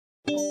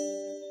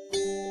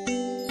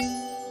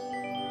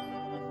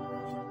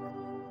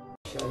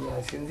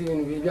sinzi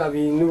ibintu bya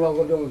bintu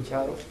bago byo mu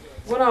cyaro.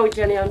 Mbona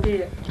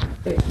hujaniambia?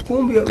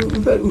 Kumbe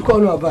uko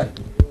na habari?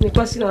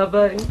 Nilikuwa sina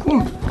habari.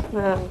 Kumbe.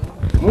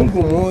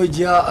 Mungu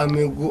mmoja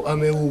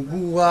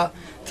ameugua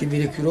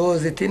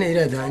tuberculosis tena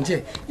ile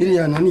danje ile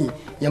ya nani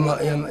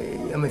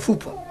ya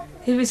mifupa.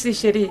 Hivi si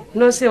sheria.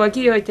 No se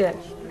wakio tena.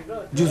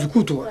 Juzi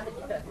kutwa.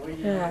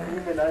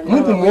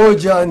 Mungu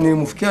mmoja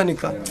nilimfikia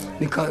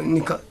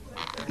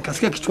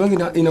nikasikia kichwa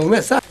changu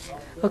inaumia sana.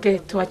 Okay,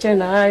 tuachane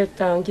na hayo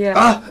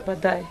tutaongea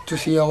baadaye.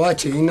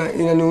 Tusiawache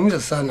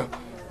inaniumiza sana.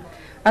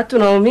 Hata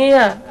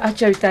naumia,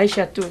 acha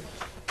itaisha tu.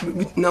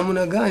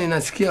 Namna gani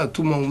nasikia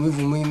tu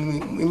maumivu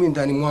mimi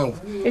ndani mwangu.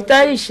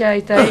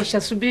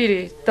 Itaisha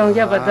subiri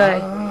tutaongea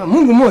baadaye.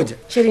 Mungu mmoja.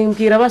 Sheri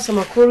mbwira basa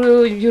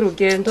makuru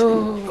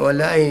y'urugendo.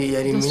 Wallahi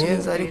yari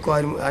meza ariko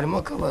harimo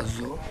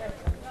akabazo.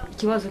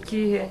 Ikibazo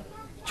kihe?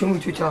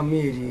 Cyo cya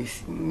Meri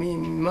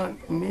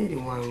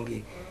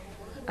wange.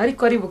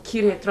 Ariko ari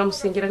bukire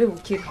turamusengera ari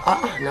bukire.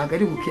 Naga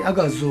ari bukire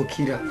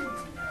agazokira.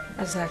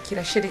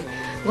 Azakira sheri.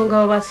 Ngo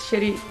ngabo basi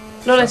sheri.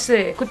 None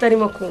se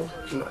kutarimo kunywa.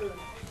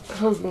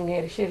 Ahubwo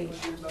mwere sheri.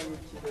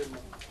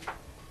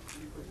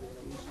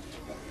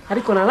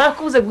 Ariko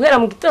narakuze guhera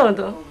mu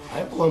gitondo.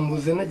 Ariko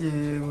wamuze nagiye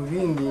mu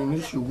bindi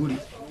muri shuguri.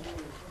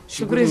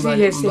 Shuguri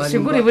zihese,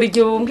 shuguri buri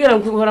gihe umbwira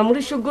ngo uhora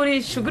muri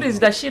shuguri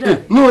zidashira.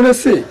 None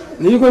se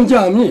nigo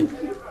njyamye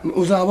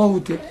uzaba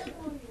ute?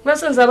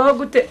 Basa nzabaho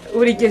gute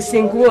buri gihe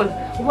singubona.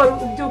 Uhora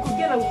ubyuka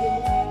ubwira ngo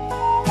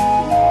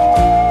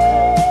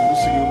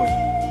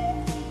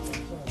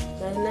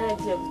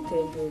nagiye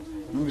gutembera.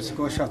 Numvise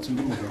ko washatse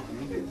undi mugabo.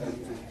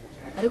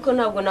 Ariko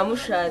ntabwo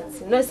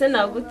namushatse. Nose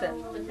naguta.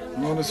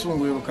 None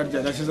sunguye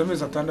bukarya yashize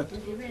amezi 6.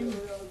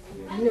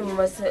 Ni mu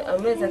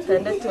amezi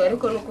 6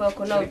 ariko nuko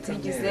ko nawe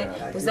utigize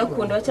uza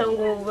kunda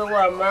cyangwa ube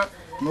wama.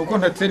 Nuko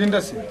ntatera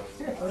indase.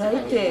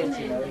 Urayitera.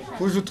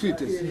 Uje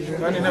utwite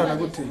kandi nawe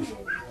naguteye.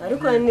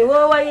 Ariko ni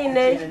wowe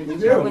wayine.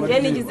 Ngiye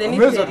nigize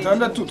nite. Amezi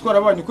 6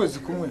 twarabanye kwezi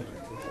kumwe.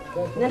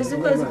 Narize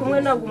kwezi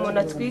kumwe ntabwo umuntu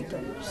atwita.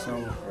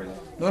 Sawa.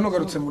 None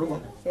ugarutse mu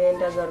rugo?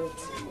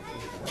 Ndagarutse.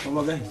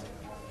 Umagahe.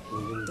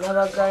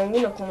 Nabaga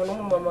nyine ku muntu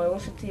w'umumama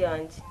w'inshuti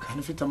yanjye. Kandi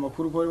ufite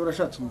amakuru ko wari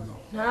warashatse umugabo.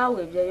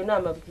 Ntawe byayo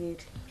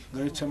namabwire.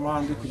 Ngayica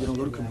amande kugira ngo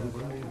garuke mu rugo.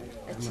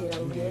 Akira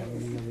mbere.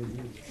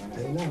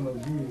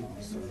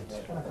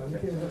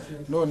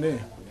 None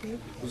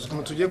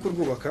uzuma tugiye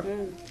kurwubaka.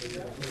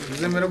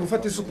 Uzemera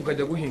gufata isuku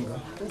ukajya guhinga.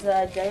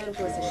 Nzajyayo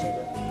rwose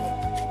sheri.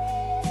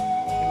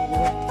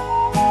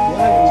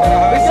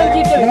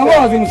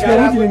 Nabazi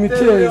mushya mugira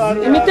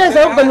imitezi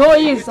ahubwo niho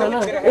yisana.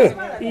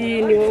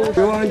 Iyi ni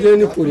wowe. Wanje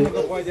ni kure.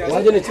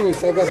 Wanje ni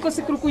kibisaga. Ko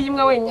sikuru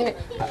kuyimwa wenyine.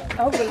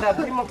 Ahubwo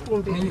ndabirimo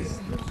kumviriza.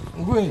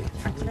 Ngwe.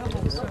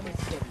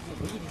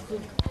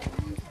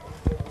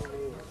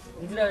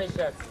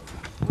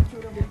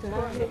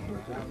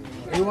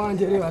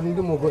 Iwanje rero ari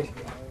ndi mugore.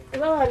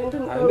 Hari ndi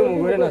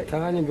mugore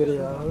natanye imbere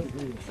yawe.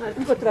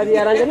 Ariko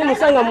turabiyaranje ni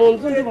musanga mu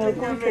nzu ndi mu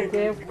mukubite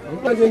ngewe.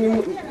 Wanje ni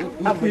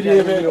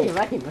ukwiriye rero.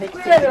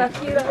 Kera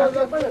kira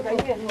bazakora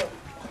kanye.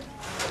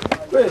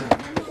 We.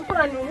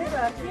 Shukrani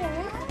unaweza kile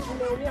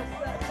umeulia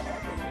sana.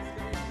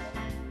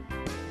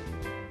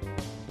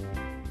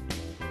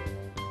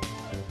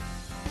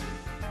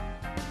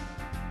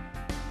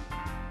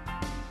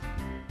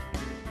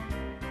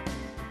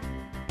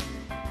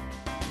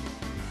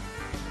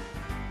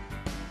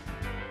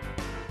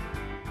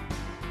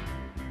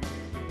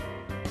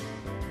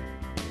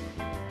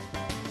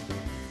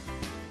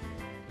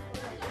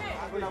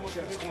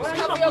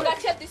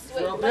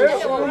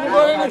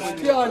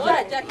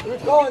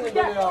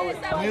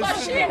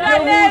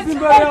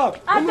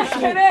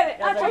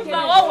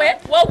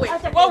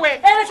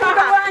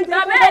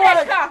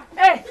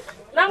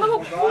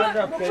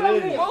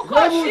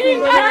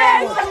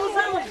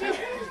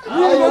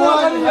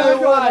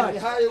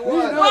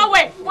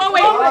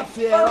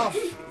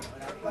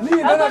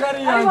 Nina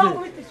gari yanjye.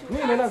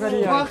 Nina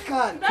gari yanjye.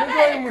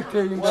 Ngiye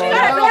muteye imbere.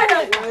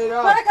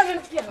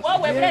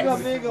 Wowe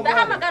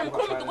ndahamagara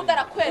mukuru w'umudugudu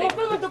arakwereka.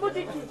 Mukuru w'umudugudu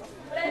iki?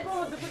 Mukuru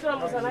w'umudugudu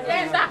aramuzana.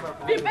 Genda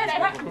bimbere.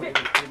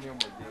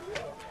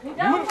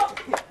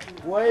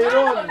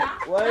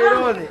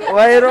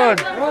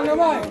 Wairone.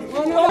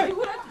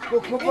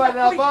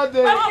 Kukupana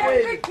bado.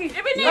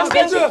 Ibi ni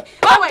ibiki?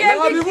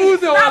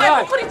 Nabibuze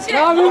wallahi.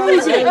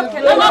 Nabibuze.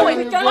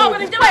 Wowe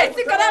nje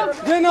wese karamu.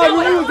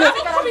 Nabibuze.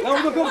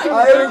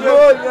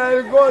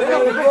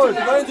 Airgol.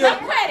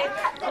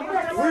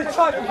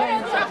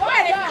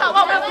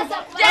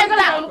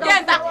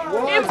 Genda.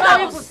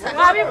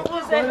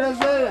 Wabivuze.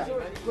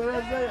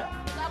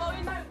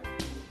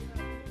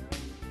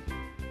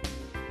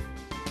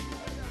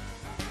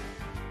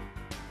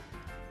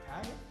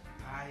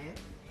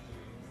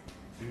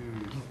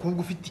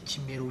 umukobwa ufite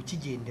ikimero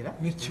ukigendera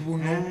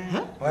n'ikibuno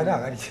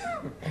waragarije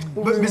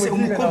mbese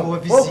umukobwa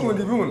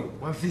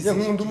wa viziyo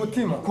nkunda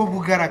umutima umukobwa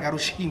ugaragara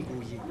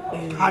ushinguye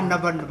hana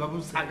abana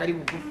babusanga ari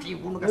bugufi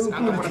ubuno ugasanga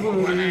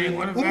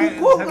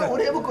umukobwa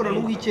ureba ukora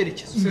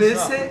n'uw'icyerekezo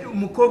mbese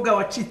umukobwa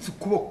wacitse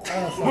ukuboko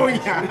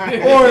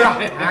oya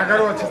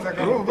ntabwo wacitse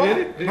akaboko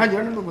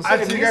ntangira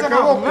n'umusore aciga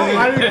akaboko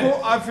ariko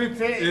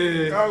afite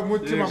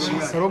umutima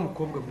mwiza ari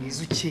umukobwa mwiza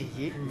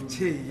ukeye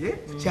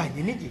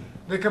ujyanye n'igihe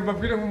reka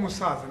mbabwire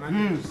nk'umusaza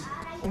nanjye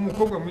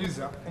umukobwa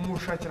mwiza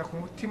umushakira ku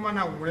mutima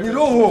ntawe umureba ni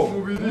roho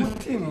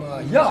umutima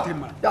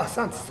ya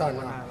asante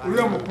sana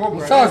uriya mukobwa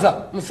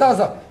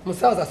musaza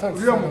asante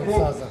uriya sana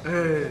mukobwa musaza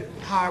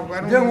ntabwo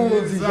ari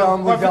nkunzi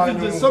ijambo afite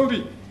ingeso mbi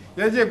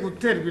yagiye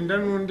guterwa inda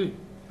n'undi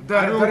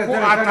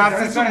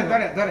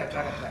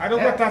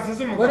ariko atasize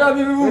umugabo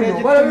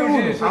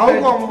barabibuno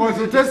ahubwo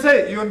wamubaza utese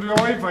iyo nda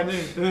wayivanye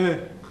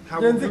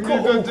genzi ko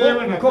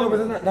umukobwa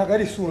ntabwo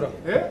ari isura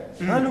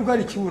nta nubwo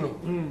ari ikibuno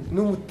ni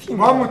umutima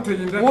bamuteye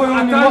inda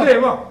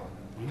atareba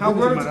ntabwo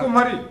ari ko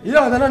mpari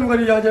iriya ntabwo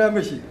ari iyanjye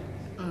yameshye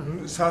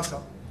sasa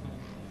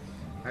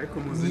ariko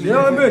muzi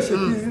yameshye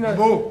ku izina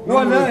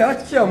wana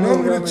yakiya mu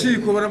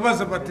rukiko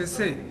barabaza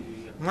batese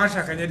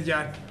mwashakanye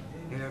ryari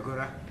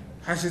iragora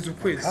hashize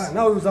ukwezi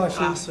nawe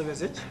uzashinga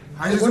asobeze iki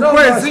hashize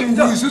ukwezi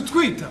uzi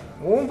utwita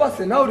wumva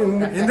se nawe uri mu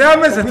inda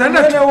y'amezi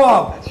atandatu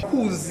wabo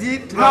kuzi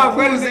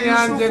turakuzi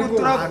yanjye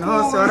ahantu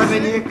hose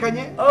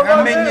waramenyekanye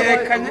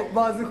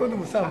bazi ko ndi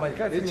umusambanyi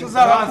kandi icyo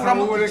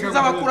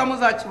uzabakuramo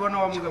uzakibona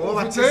wa mugabo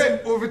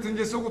ufite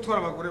ingeso yo gutwara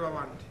abagore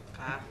b'abandi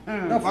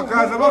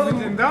bakaza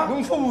bafite inda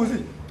umfubuzi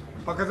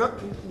bakaza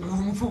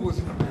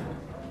umupfubuzi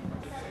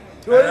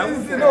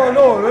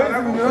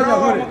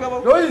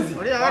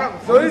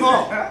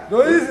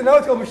Loizi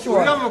nawe twamushyuha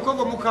uriya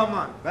mukobwa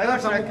mukamana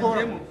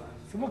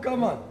si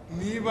mukamana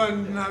niba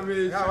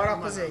ntabeshya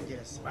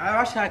barakuzengereza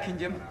bashaka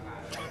ingemu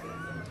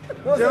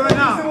ibyo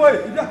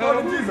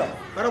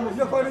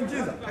akaba ari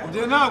byiza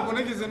ibyo ntabwo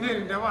nagize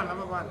nerinda abana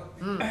b'abandi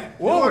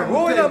wowe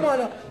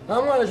nta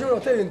mwana ashobora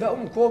gutera inda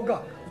umukobwa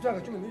ushaka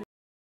 10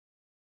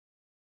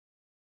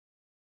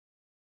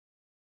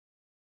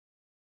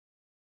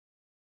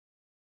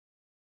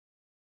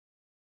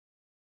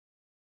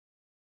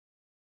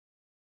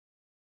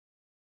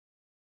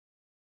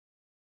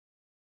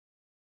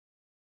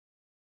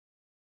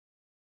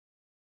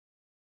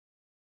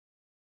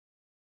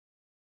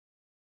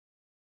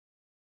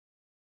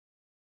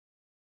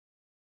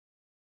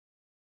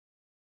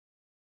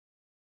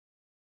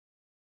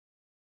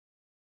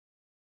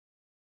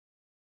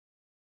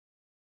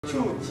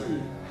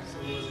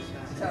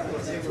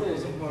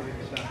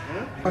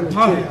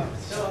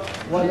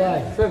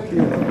 Wallahi, thank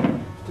you.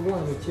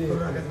 Tumwana cye.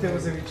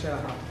 agatebuze bicara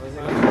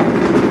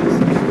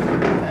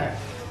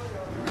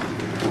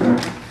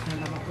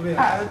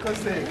ariko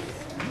se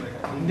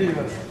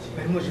ndibaza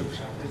barimoje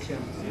gushaka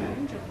ikintu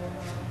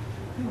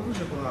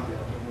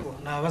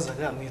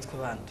nabazaga mwitwa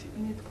bandi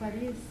nitwa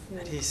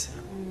Alice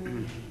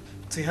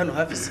turi hano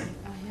hafi se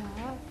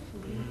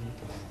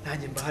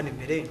nanjye mba hano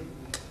imbere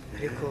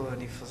ariko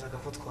nifuzaga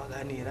ko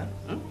twaganira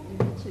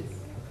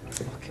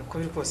uko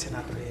biri kose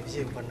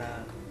nakurebye mbona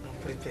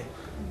kuri pe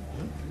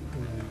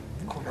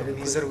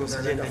mwiza rwose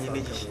ugendanye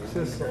n'igihe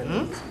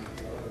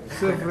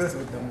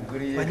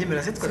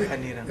banyemerera se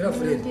twaganira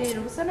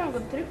gusa ntabwo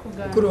turi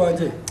kuganira kuri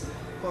wanjye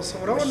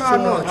urabona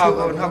hano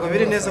ntabwo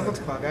biri neza ko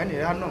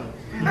twaganira hano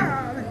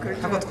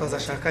ntabwo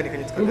twazashaka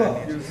nikanye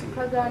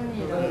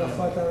tukaganira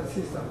agafata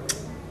sister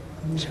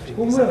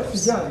umwe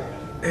afijana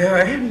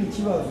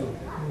ikibazo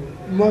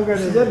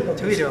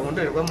tubireba mu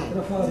ndorerwamo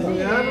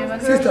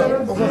sister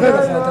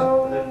agafata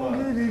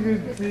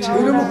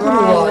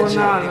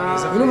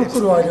uri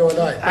mukuru wanjye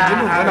wallahi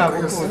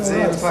nagukunze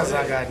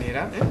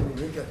twazaganira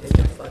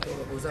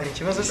hari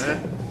ikibazo se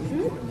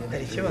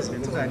hari ikibazo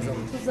tuganira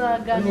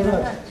tuzaganira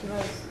nta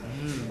kibazo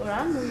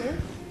urantume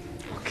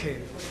okay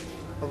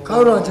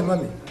Kauranje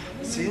mami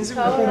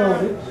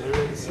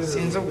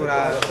sinzi ugura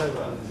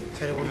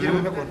kare kugira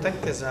ngo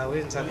contact zawe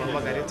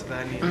nzaguhamagare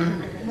tuganire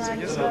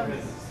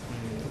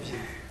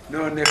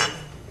none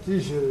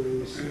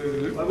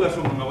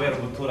bagashoma umwe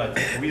y'abaturage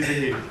wize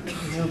he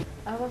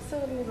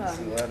abasore ni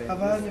bande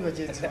abanye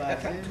bagenzi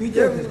baje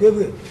twijyeze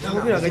twebwe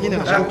nakubwiraga nyine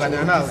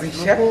ndaganira nawe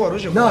nuko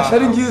waruje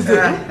nashari ngize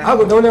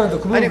ahubwo ndabona yanze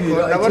ariko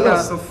kumubwira ndabona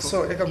so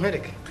reka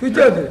nkwereke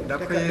twijyeze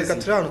reka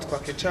turi hano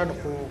twakwicara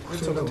kuri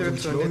tuno tube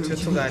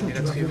tuganira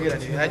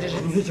twibwirane bihagije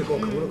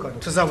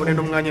tuzabone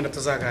n'umwanya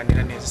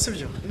tuzaganira neza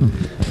sibyo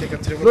reka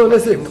turi none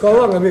se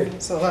twabangame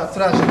so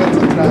turaje gato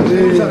turaje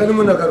ushaka ni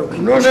munagaruka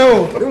noneho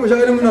uri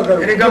mushaka ni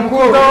munagaruka erega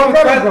mukobwa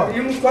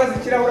iyo mutwaza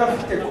ikirahure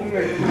afite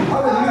kumwe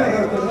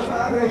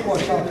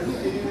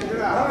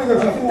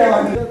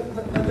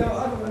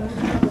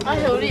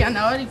aho uriya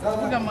nawe ari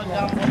kuvuga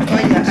amagambo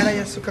oya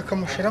arayasuka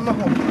akamushiramo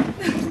aho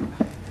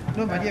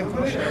numva agiye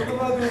kumushira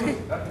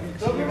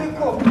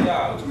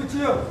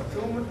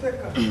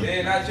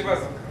nta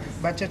kibazo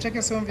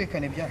baceceke se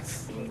wumvikane ibyatsi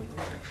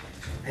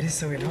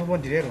Alice we naho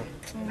ubundi rero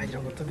nagira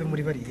ngo tuve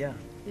muri bariya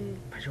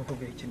baje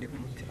kukubwira ikindi ku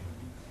mutima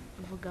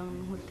vuga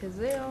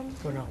nkuteze yombi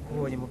ubona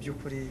kubonye mu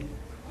by'ukuri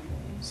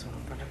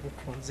somba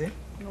ndagukunze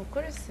ni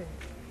ukuri se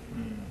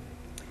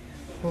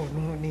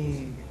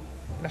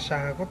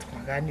nashaka ko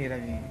twaganira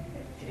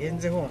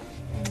birenzeho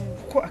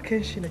kuko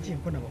akenshi nagiye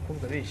mbona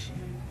abakobwa benshi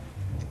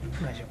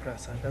naje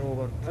kurasanga ari bo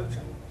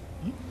baruta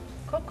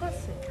koko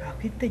se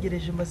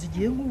akwitegereje maze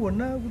igihe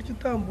nkubona buryo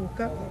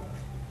utambuka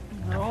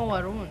naho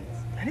warunze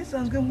nari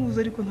nsanzwe nkuzi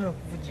ariko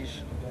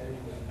ntarakuvugisha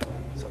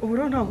ubu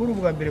rero ntabwo uri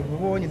ubwa mbere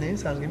nkubonye nari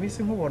nsanzwe iminsi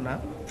nkubona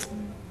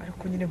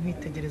ariko nyine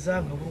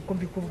nkwitegereza nkabura uko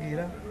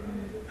mbikubwira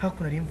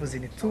hakuno ari imvuze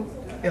ni tu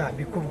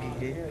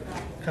mbikubwire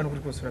kandi uri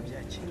rwose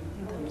urabyakira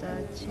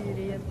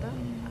ndabyakiriye da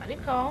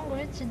ariko abahungu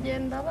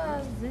b'ikigenda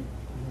bazi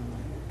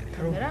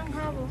kamera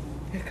nkabo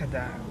reka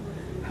da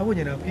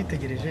habonye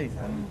nakwitegereje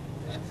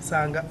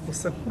usanga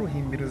usa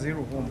nk'uruhimbiro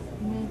z'uruhumbu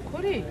ni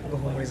ukuri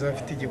ugahumuriza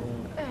abafite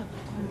igihunga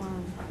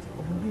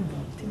ubu ndumva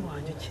umutima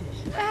wanjye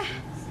ukeye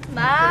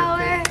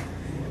nawe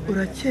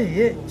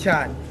urakeye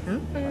cyane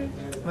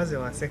maze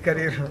waseka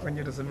rero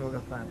ongera usome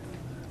ugafanta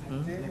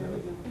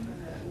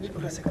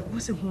uraseka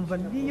rwose nkumva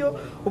niyo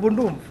ubu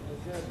ndumva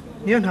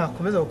niyo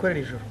ntakomeza gukorera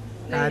ijoro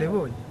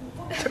ntaribonye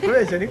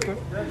kubeshya ariko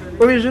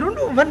ubu ijoro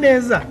ndumva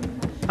neza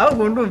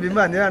ahubwo ndumva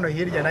imana iri hano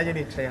hirya nanjye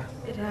nicaye aha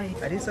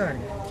Arisa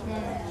hano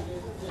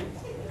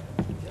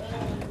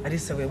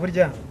Arisa we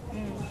burya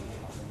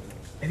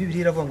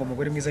Bibiliya iravuga ngo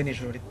umugore mwiza ni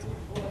ijoro rito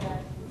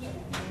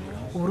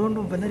ubu rero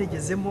ndumva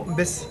narigezemo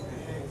mbese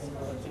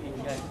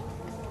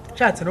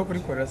nshatse no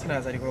kurikorera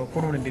sinaza ariko kuko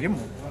urundi ndirimo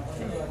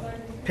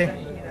pe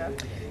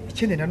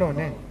ikindi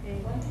nanone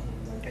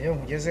iyo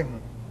nkugezeho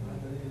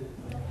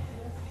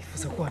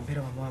nifuza ko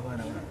wambera mama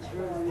w'abana banjye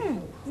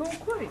ni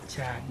ukuri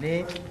cyane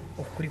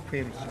ukuri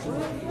kweruye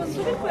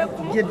ubikwiye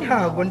njye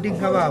ntago ndi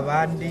nka ba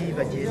bandi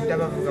bagenda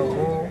bavuga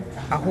ngo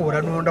ahura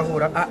n'undi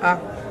ahura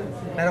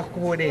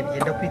narakuborebye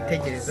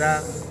ndakwitegereza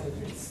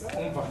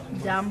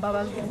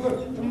byambabaza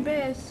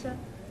umbeshya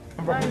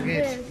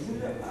mbakubwire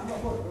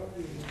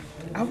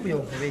ahubwo iyo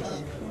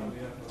nkubeshye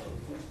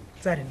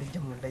nzarinde ibyo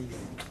mu nda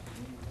y'isi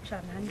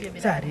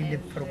nzarinde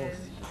mpfa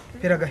rwose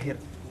biragahera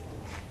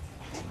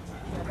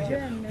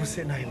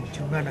gusa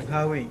nahemukira umwana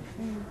nkawe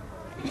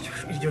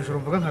iryo joro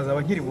mvuga nkazaba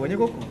nkiribonye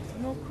koko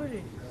ni ukuri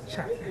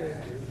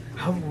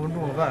ahubwo ubu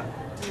ndumva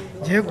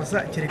ngiye gusa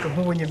kereka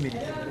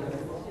nk'ubunyemereye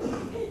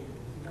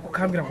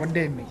ukambwira ngo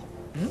ndemeye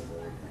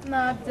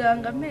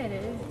nabyanga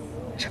amereye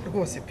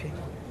rwose pe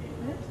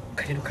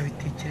ukagenda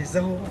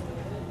ukabitekerezaho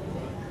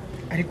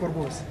ariko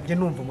rwose njye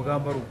numva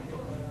umugambi ari uwo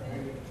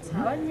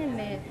sawa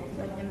nyine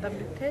ndagenda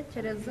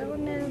mbitekerezeho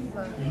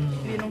neza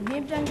ibintu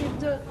nk'ibyo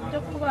ngibyo byo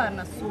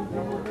kubana si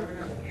uguhubuka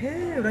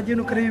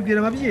uragenda ukarabibwira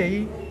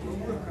ababyeyi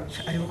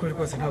ariko kuri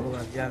rwose ntabwo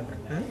babyanga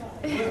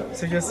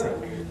si byo se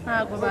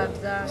ntabwo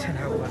babyanga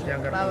ntabwo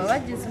babyanga baba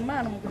bagize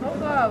imana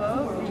umukobwa wabo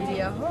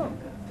baviriye aho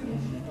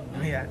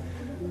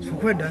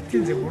kuko wenda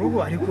watinze mu rugo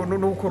ariko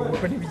no gukora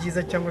ubukwe ni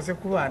byiza cyangwa se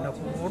kubana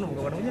kubona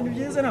umugabo nawe ni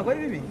byiza ntabwo ari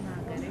bibi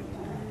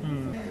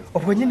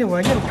ubwo nyine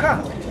wanyaruka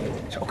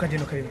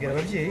ukagenda ukabibwira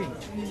ababyeyi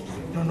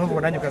noneho ubwo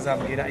nanjye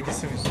ukazambwira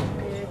igisubizo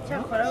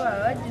cyakora baba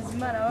bagize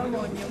imana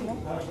babonye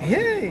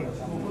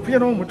kugira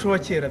no mu muco wa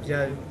kera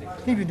byari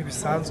nk'ibintu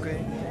bisanzwe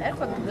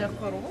ariko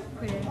tugakora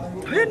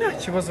ubukwe nta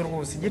kibazo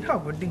rwose njye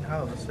ntabwo ndi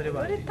nk'aba basore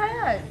uri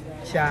tayari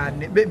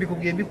cyane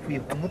bikubwiye bikwiye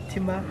ku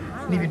mutima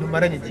ni ibintu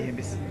umaranye igihe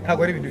mbese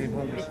ntabwo ari ibintu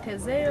bintunguye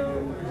bitezeyo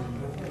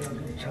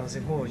nshabuze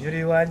nkubonye uri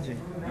iwanjye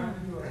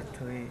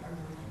atuye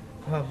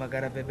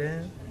guhamagara bebe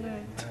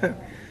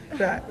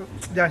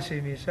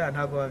byanshimisha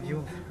ntabwo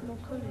wabyumva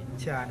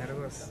cyane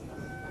rwose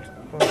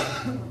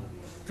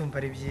tumva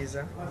ari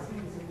byiza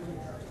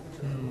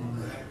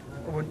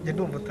ubu njye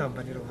ndumva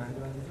utambana iruhande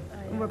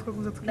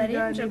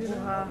narinje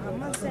guhaha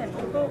maze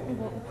nuko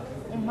ngo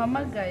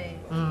umpamagaye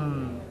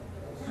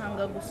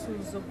ntanga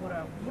gusuzugura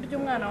burya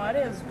umwana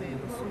warezwe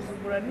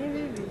gusuzugura ni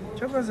bibi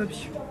cyakoze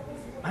byo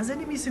maze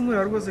n'iminsi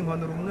nkurira rwose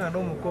nkanura umwana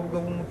w'umukobwa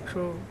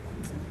w'umuco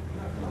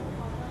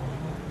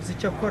uzi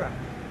icyo akora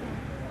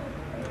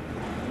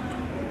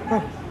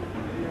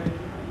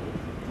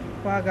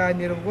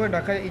twaganira ubwo wenda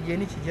igihe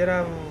nikigera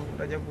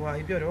urajya guhaha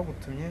ibyo wari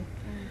wagutumye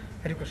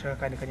ariko shaka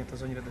kandi kanya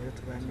tuzongera duhe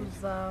tuganire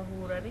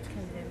tuzahura ariko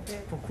ngende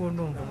kuko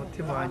ndumva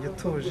umutima wanjye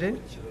utuje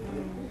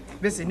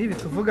mbese n'ibi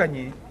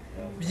tuvuganye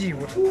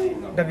byibura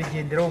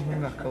ndabigenderaho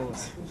nk'umwaka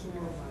wose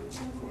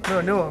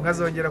noneho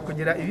nkazongera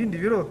kugira ibindi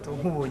biroto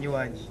nk'ubonye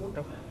iwanjye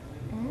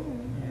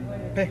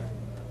pe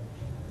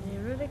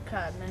rero reka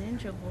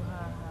narinje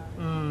guhaha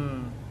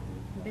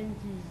mbe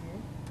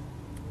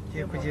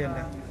ngiye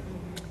kugenda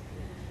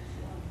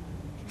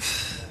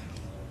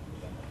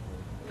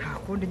nta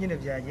kundi nyine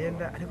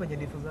byagenda ariko njye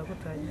nifuza ko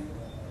utagira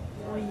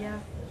oya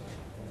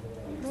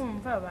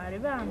numva bari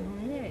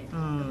bantumye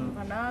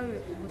numva nawe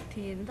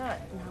gutinda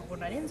ntabwo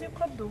nari nzi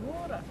ko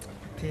duhura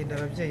gutinda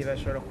ababyeyi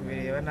bashobora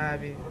kubireba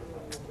nabi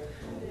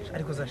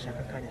ariko uzashaka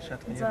akanya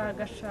ashaka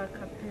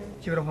nzagashaka pe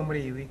kibura nko muri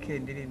iyi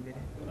weekend iri imbere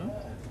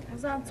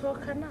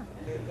uzansohokana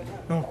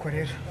nuko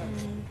rero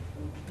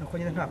nuko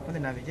nyine nta kundi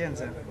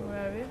nabigenza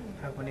urabizi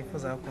ntabwo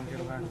nifuza kumva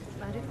iruhande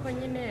ariko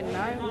nyine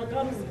nawe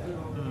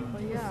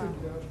oya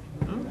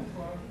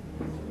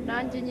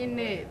nanjye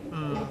nyine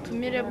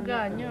ubutumire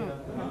bwanyu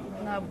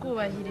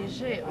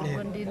nabwubahirije ubwo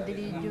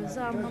ndindiriye igihe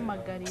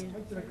uzampamagarira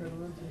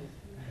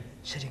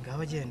sheri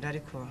ngaho agenda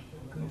ariko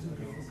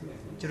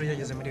kiro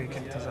yageze muri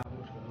weekend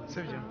tuzahura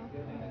sibyo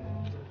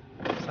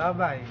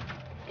sabaye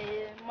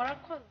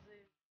murakoze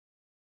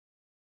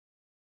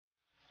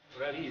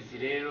urabizi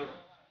rero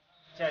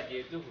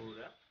cyagiye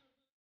duhura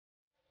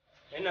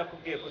nari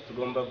nakubwiye ko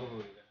tugomba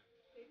guhurira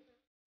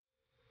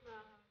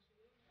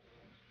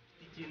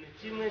ikintu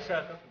kimwe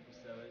nshaka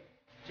kugusaba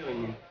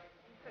cyonyine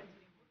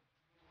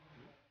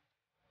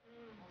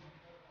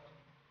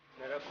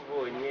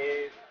narakubonye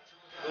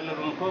ubona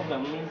uri umukobwa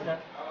mwiza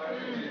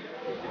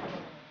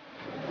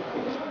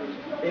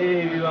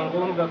biba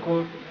ngombwa ko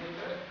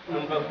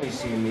numva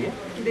kwishimiye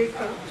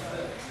ndeka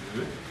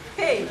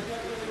hey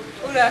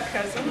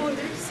urakaza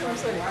nk'undi ufite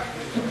umusore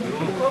uri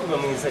umukobwa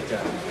mwiza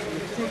cyane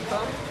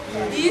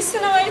iyi si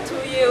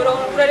n'abayituye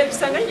urareba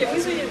usanga ngiye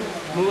mwiza uyine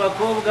mu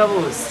bakobwa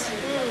bose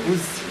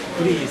uzi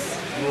kuri iyi si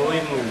ni wowe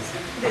mwiza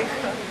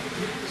ndeka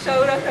sha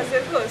urakaze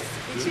rwose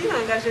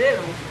ikintangaje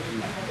rero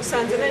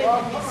usanze nari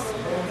bibisi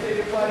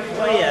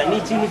oya ni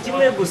ikintu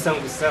kimwe gusa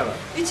ngusaba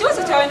ikibazo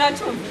cyawe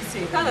nacyumvise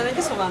kandi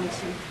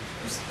anagisobanukiwe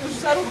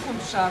uzi ari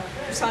urukundo ushaka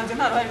usanze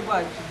nta ruhare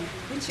rwacyo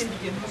n'ikindi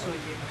gihe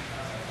ntuzongere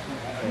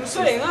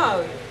umusore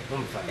nkawe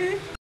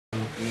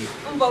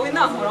umva we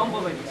nahora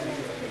mbabarira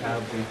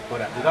ntabwo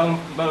ubikora ngaho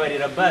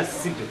mbabarira basi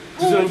sibyo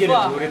tuzongere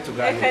duhure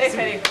tuganire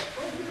reka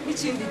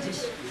n'ikindi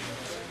gihe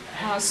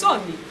nta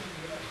soni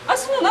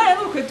asa umuntu ari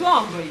n'urukweto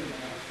wambaye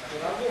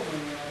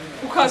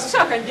ukaza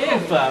ushaka ngewe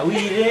umva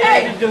wireba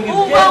ibyo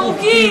ngibyo umva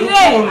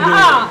ubwire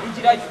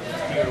igirayo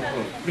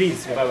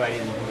please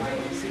mbabarira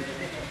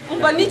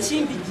umva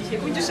n'ikindi gihe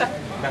ujya ushaka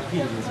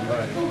ndakwinjiza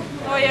mbabarira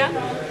oya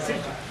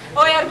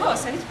oya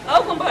rwose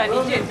ahubwo mbabarira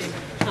nigendere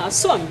nta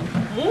soni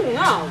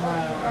mwawe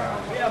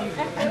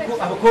ariko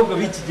abakobwa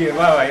b'iki gihe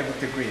babaye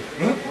guteguye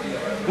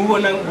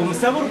ubona ngo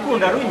musabe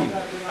urukundo arunyine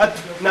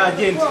ati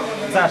nagende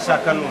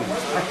nzashaka n'undi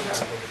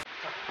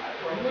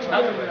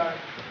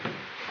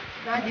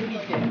nanjye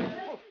nigenda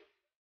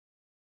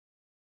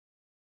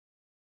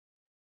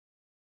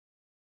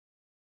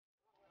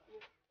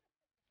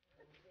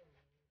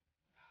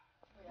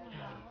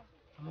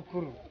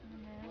amakuru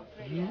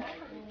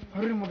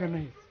wari uri mugana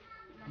he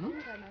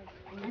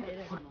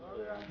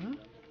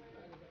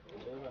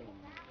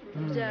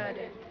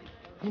byare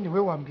nyine we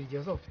wambwiye igihe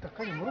uzaba ufite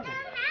akanya mu rugo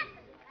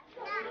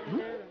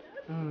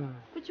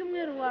ku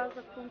cyumweru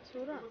waza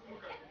kunsura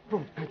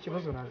nta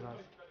kibazo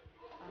nazaza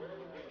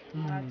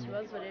nta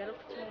kibazo rero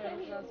ku cyumweru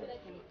uzaza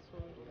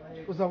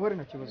kunsura uzaba wari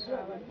nta kibazo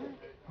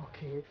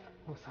okay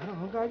gusa hano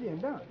aho ngaho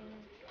agenda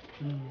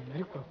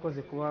ariko urakoze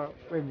kuba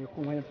wemeye ko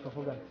umwanya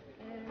tukavugana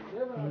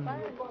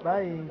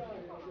bayi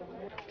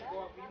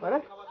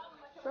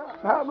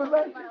ntabwo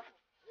uzajya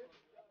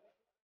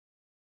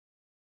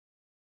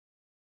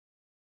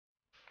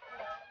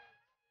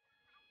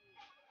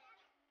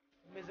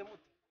umeze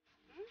mute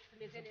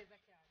umeze neza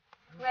cyane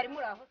mwari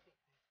muri aho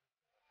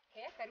se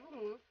karibu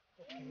umuntu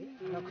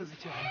murakoze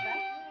cyane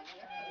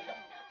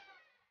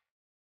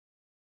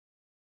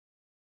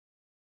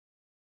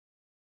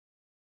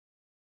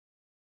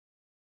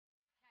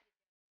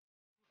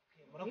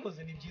murakoze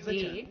ni byiza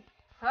cyane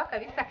haba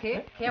kabisa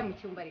keya mu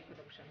cyumba ariko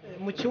ndagushaka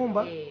mu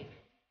cyumba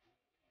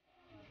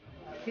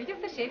sibyo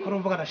se sheri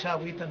urumva nashaka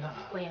guhita nta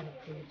oya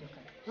nabyo ibyo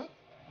kabisa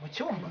mu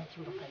cyumba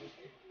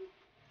kabisa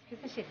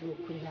ese sheri ni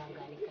ukuri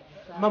ihangane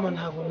kabisa mama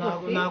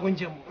ntago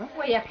njyemo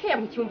oya keya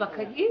mu cyumba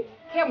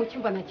keya mu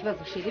cyumba nta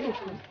kibazo sheri ni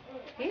ukuri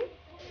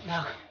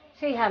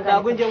sheri ihangane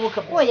ntago njyemo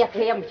kabisa oya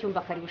keya mu cyumba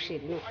karibu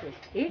sheri ni ukuri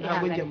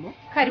ntago njyemo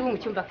karibu mu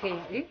cyumba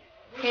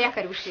keya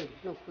karibu sheri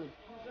ni ukuri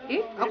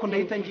ako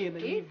ndahita ngenda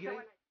yibwira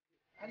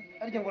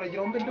arya ngo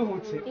uragira ngo mbe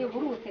nduhutse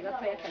urutse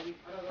gatoya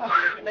kabisa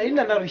nari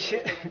nanarushye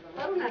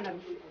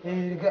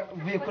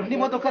mvuye kure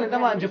n'imodoka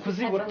nabanje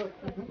kuzibura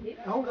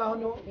aho ngaho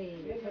no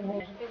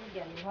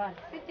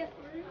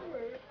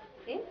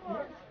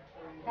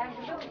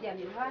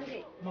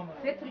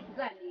turi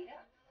kuganira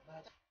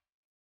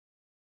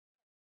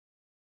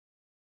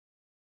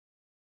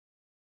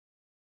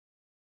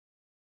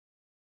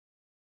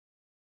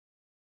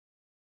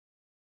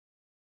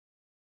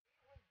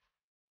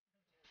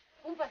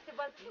umva se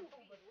bazi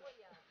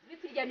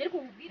bituryamye ariko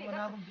ubwire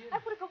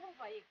ariko reka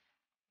bumva ye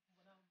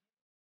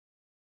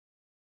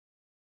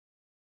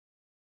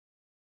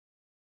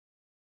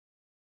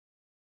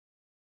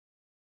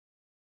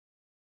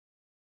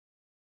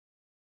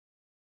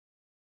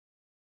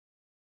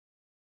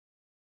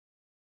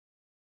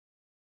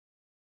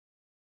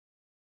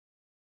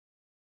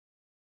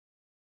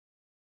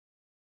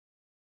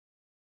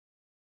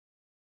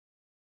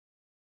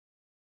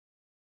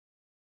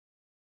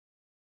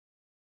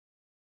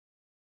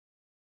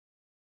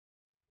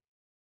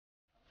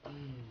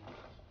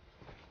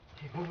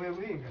uvuye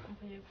guhinga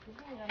mvuye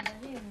kuhinga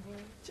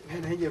ndahinguye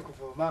nagiye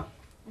kuvoma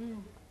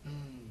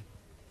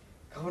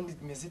gahunda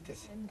imeze ite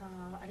se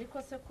ariko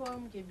se ko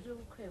wambwiye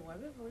iby'ubukwe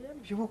wabivuyemo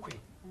by'ubukwe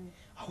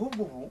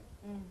ahubwo ubu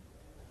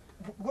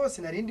bwose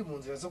narindi mu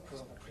nzira zo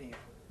kuza kukureba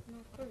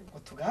ngo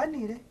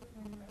tuganire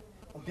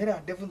umpera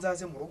ndevu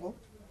nzaze mu rugo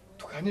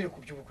tuganire ku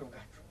by'ubukwe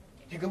bwacu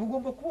rega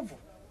bugomba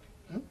kubuvuga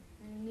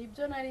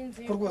nibyo nari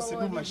nzi ko rwose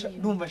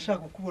numva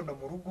nshaka kubona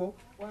mu rugo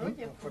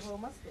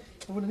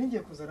ubu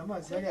ningiye kuzana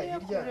amazi hariya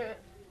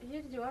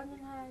hirya iwanyu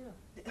ntayo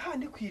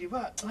handi ku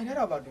iriba hari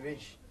abantu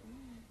benshi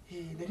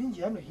nari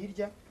ngiye hano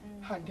hirya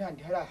handi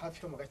hari hafi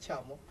yo mu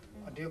Gacyamo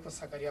ndebe ko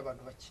usanga ari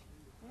abantu bake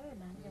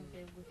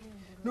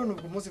none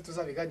ubwo umunsi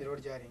tuzabiganiraho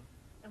ryari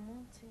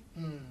umunsi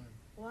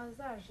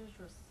wazaje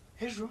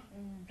ejo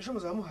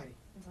muzaba muhari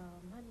nzaba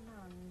mpari nta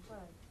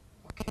ndwaye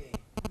okay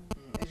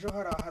ejo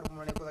hari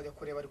umuntu kuzajya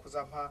kureba ari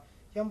kuzampa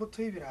ya mbuto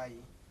y'ibirayi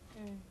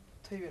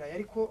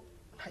ariko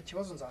nta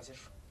kibazo nzaza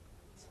ejo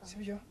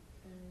sibyo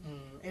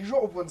ejo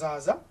ubwo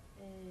nzaza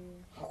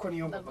kuko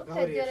niyo mbagaho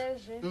rero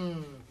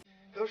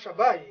ejo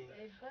shabayi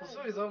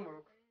usubirizaho mu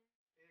rugo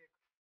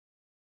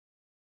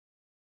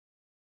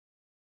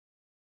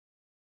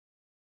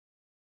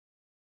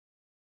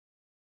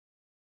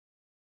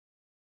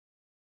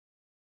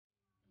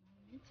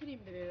ikiri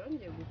imbere rero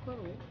ngiye gukora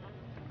ubu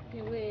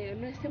yewe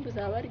nese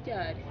mbuzaba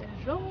ryari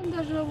ejo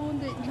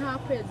bundi nta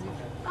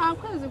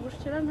kwezi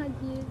gushira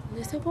ntagiye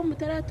nese ko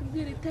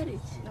mutaratubwira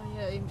itariki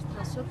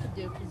invitation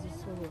tugiye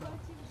kuzisohora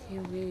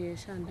yewe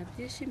shanda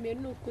byishimiye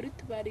ni ukuri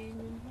tubari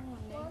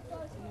inyuma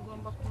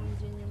ngomba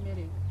kunjya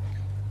inyumereye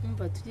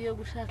umva tugiye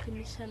gushaka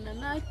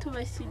imishanana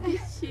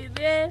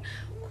tubashyigikire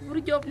ku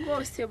buryo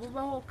bwose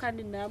bubaho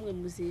kandi namwe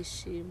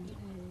muzishima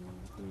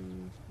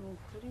ni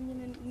ukuri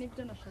nyine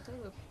nibyo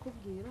nashakaga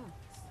kukubwira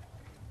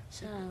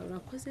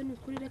urakoze ni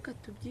ukuri reka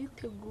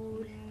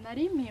tubyitegure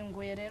nari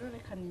mpinguye rero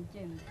reka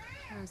nigende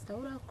hasa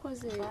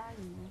urakoze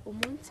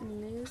umunsi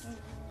mwiza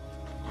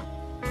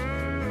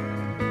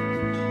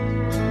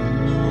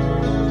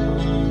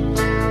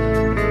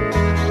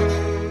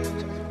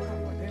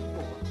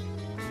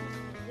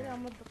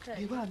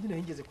ibandi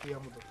nageze kuri ya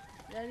modoka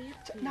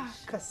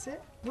nakase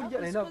burya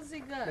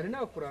nari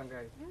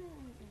nakurangaye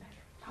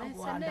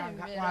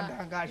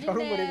wandangaje ari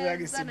umurego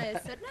yagisina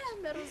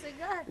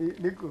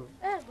niko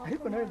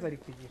ariko nawe nzari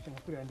kwigisha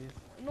makuru yandeze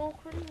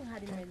nukuri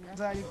nkarimenya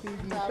nzari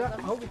kwigisha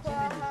aho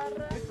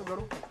gukinisha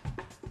tugaruka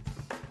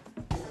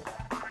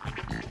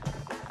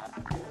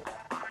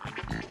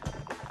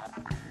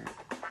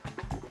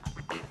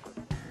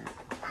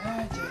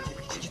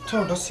iki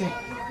gitondo se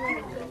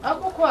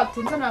ako ko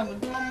watinze ntabwo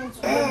ndi munsi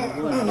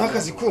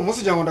n'akazi k'uwo munsi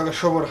ugira ngo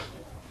ndagashobora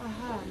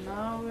aha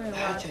nawe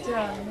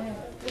wajyane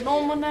ni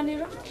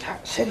umunaniro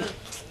sheri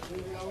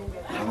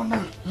urabona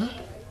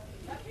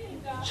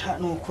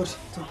ni ukuri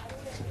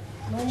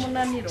ni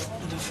umunaniro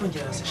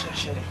ndafungira se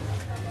shasheri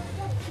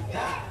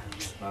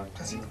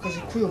akazi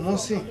k'uyu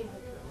munsi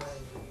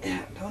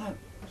ndabona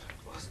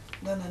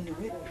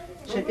ndananiwe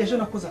ejo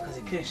nakoze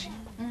akazi kenshi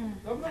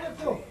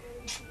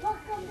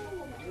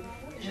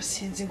ejo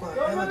sinzi ngo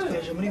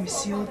batwereje muri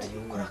misiyo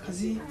gukora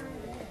akazi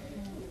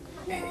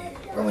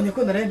babonye ko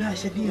naraye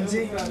ntashye ntinze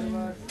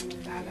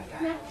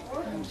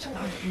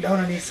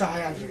ndabona n'isaha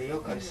yangereyeho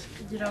kabisa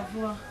gira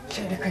vuba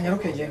reka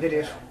nyaruke ngende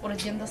rero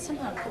uragenda se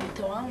nta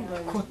kote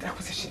wambaye kote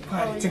akoze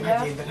shitwaritse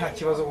nkagenda nta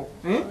kibazo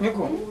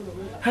niko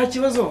nta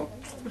kibazo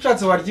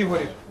ushatse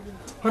waryihorera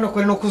hano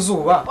kuri no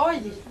kuzuba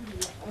oye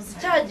uzi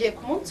cyagiye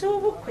ku munsi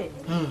w'ubukwe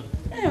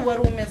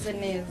wari umeze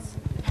neza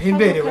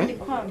imberewe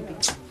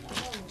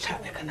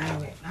reka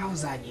nawe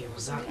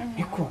uzanyibuza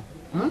niko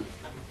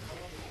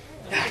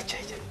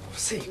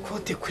se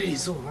ikote kuri iri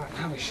zuba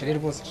nawe shere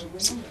rwose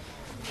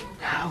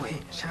nawe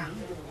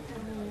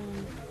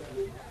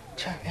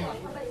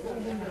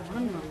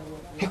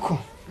niko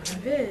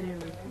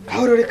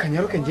aho rero reka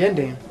nyaruke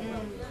ngende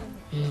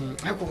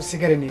ariko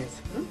usigare neza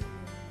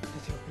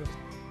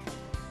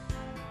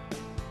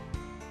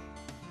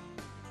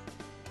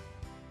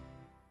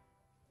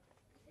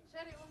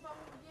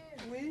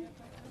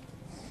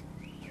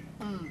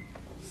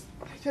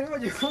Sheri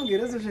bagiye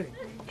kumbwira se sheri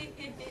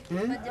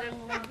nagira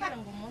ngo mbwire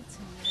ngo umunsi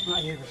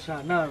yego sha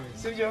nawe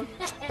sibyo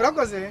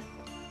urakoze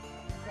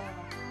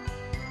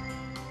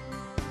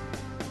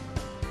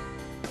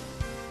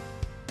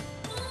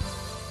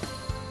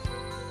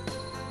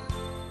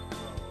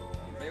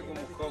mbega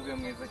umukobwa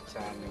mwiza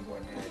cyane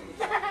mbonera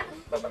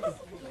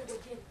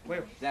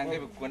byanga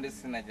bikunde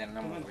sinajyana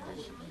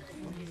namuvugisha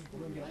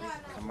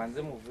kamanze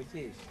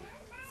muvugisha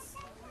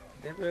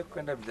ndebe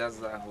ko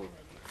ndabyazahura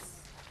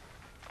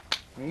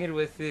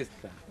mwiriwe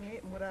sisita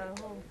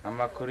muraho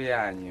amakuru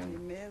yanyu ni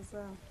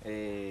meza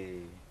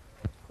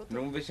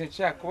numvise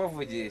nshaka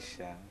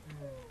kubavugisha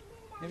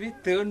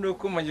bitewe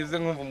nuko munyuze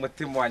nkumva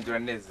umutima wanjye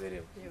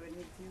uranezerewe yewe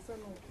ni byiza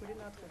ni ukuri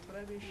natwe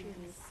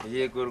turabishimiye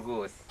yego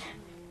rwose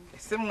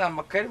ese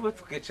mwama karibu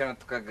tukicarana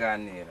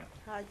tukaganira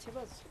nta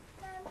kibazo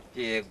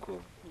yego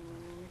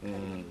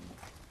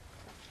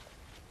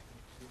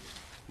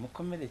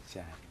mukomere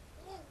cyane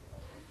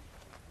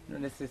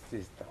none se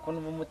sisita ko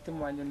numva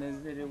umutima wanjye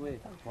unezerewe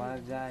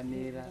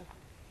waganira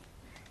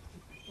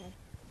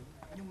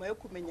nyuma yo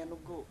kumenyana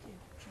ubwo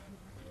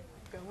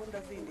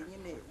gahunda zindi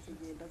nyine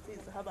zigenda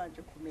ziza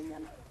habanje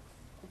kumenyana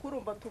kuko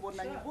urumva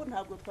tubonanye ubu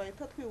ntabwo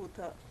twahita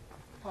twihuta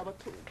twaba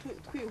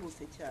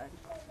twihuse cyane.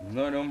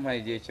 noneho mpaye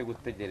igihe cyo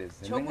gutegereza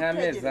ni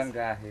nk'amezi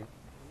angahe?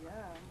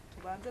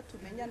 Tubanze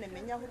tumenyane,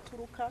 menya aho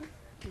uturuka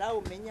nawe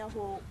umenya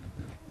aho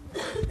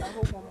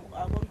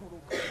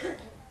nturuka,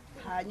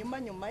 hanyuma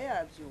nyuma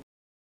yabyo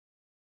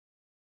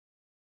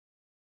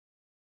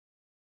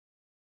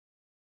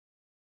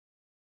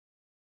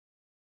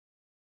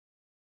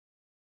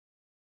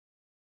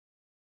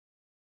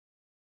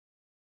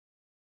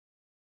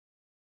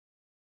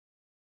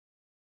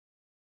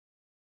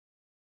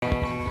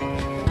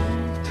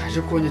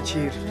taje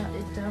kunyakira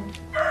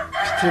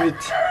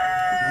biti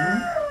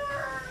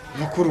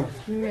mukuru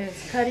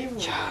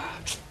karibu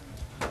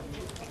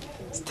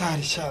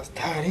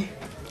stari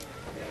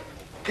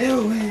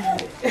ewe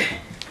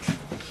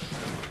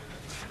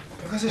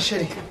ukaze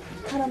sheri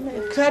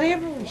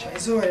karibu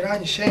izuba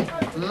riranyishe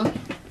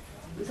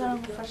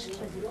nzagufasha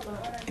icyo gikora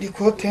iri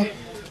kote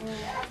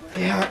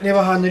reba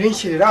ahantu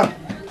rinshyirira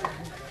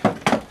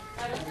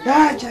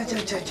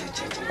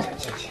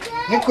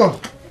niko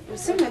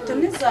ese inkweto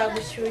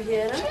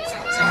ntizagushyuhera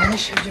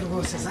zanyishe byo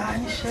rwose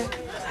zanyishe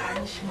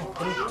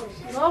mukuru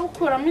waba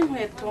ukuramo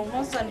inkweto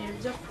nkuzanira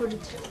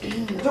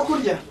ibyo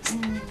kurya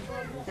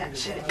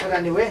sheri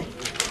turaniwe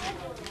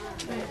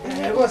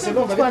rwose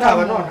numva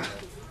bitaba nona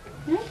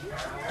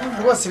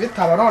rwose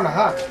bitaba nona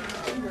ha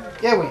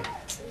yewe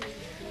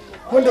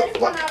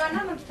naba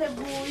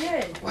namuteguye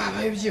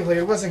wabaye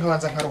ubyihoreye rwose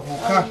nkabanza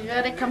nkaruhuka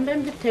reka mbe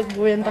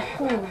mbiteguye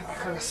ndakumva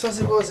agasozi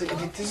rwose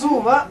gifite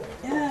izuba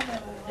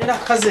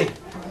rirakaze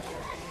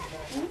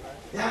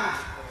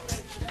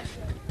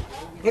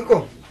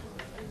niko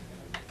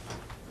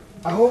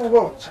ahubwo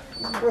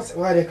rwose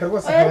wareka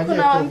rwose nkaba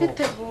ngiye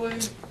mbiteguye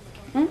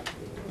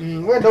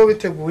wenda wowe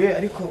ubiteguye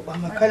ariko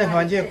amakanya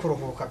nkaba ngiye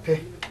kuruhuka pe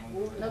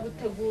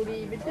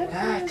naguteguriye ibiryo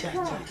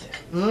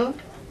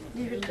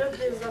ibiryo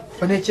byiza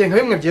banekeye nka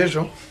bimwe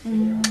by'ejo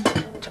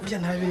burya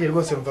ntabiriye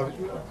rwose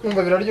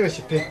numva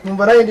biraryoshye pe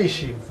numva nayo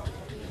ndishima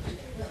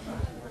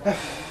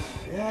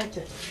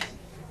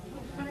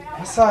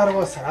amasaha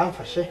rwose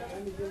aramfashe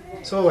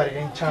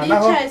sobarire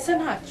ncanaho n'icyayi se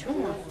nta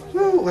cyuma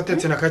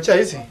watetse na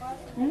kacyayi se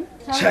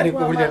cyari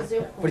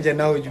burya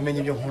nawe ujya umenya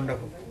ibyo nkunda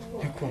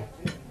niko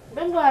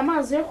mbe ngo aya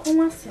mazi yo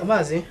kunywa se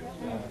amazi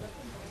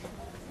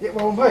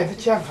wumvaye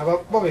dukeya nkaba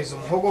babeza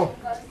umuhogo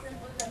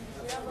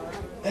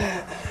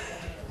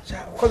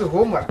uko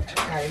bihumura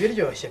ntayo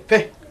biryoshye pe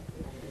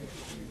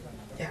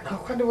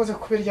ntabwo kandi buze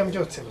kubirya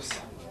mbyotse gusa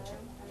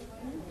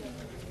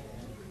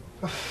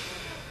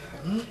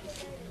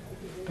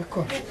ariko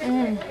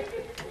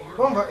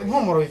wumva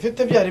impumuro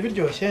bifite byari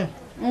biryoshye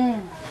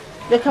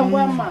reka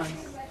nguhe amazi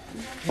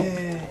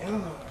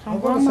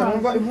nubwo gusa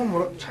numva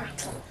impumuro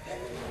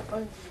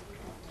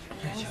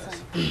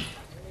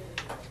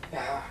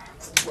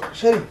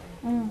sheri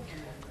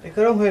reka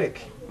rero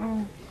nkwereke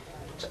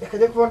reka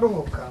njye kuba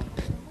nduhuka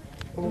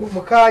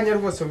mu kanya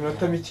rwose mu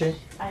minota mike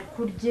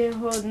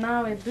kuryeho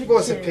nawe duke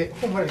rwose pe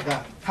humurira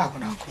ntabwo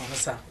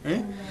nakubaza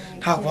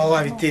ntabwo waba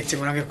wabitetse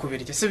ngo nange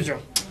kubirya sibyo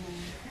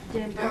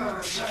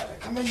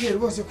reka mbe ngiye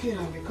rwose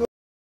kwirambika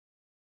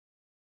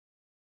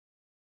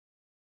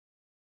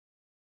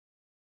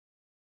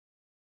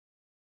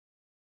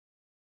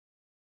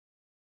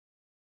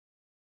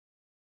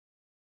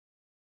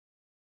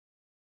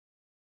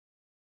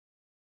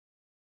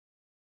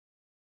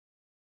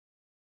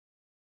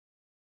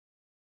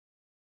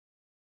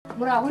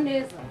muraho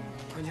neza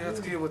kongera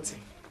twibutse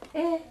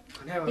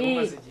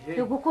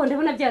yego kuko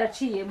ndabona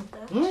byaraciyemo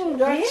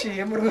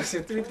byaciyemo rwose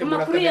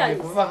turitegura akagari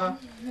vuba aha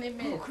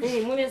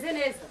mumeze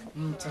neza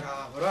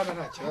turaho urabona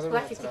nta kibazo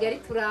twacu kigali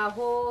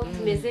turaho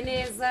tumeze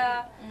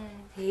neza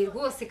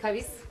rwose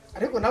kabisa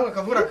ariko nawe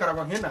akavura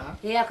karagwa nkena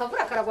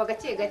akavura karagwa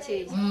gake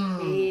gakeya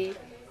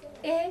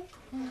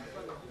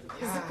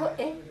uzi ko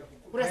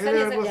urasa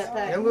neza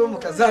byataye yewe mu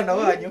kazana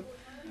wanyu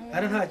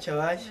ari ntacyo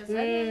abaye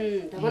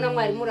ndabona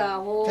mwari muri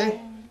aho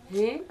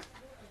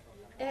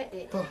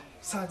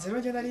sanze rero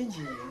njye nari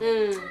ngiye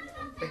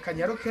reka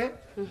nyaruke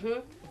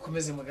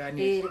ukomeze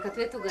muganire reka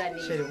tube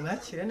tuganire sheri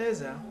mwakire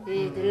neza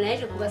dore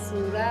naje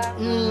kubasura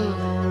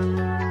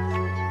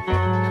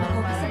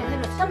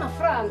bafite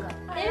amafaranga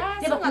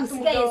reba ko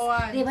usigaye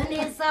reba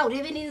neza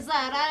urebe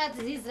n'inzara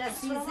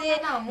zirasize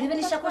urebe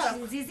n'ishakoshi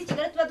nziza i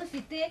Kigali tuba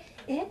dufite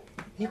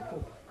niko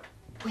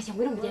wajya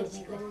muri mujyana i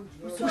Kigali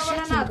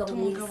ushake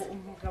umugabo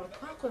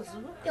twakoze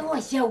ubu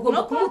wajya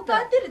ugomba kumuta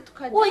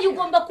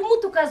ugomba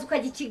kumuta ukaza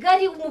ukajya i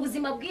Kigali mu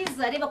buzima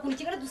bwiza reba ukuntu i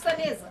Kigali dusa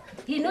neza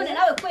none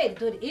nawe kweri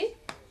dore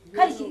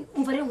kandi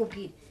umva rero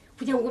nkubwire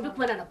kugira ngo ugombe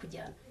kuba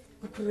nanakujyana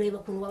ukureba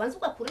ukuntu wabanza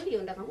ugakura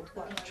n'iyo nda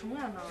nkagutwara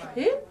umwana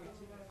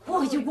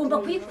wawe ugomba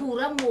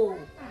kuyikuramo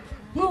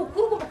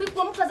nukuri ugomba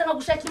kuyikuramo ukaza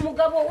nkagushakira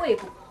umugabo we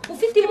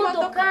ufite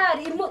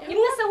imodokari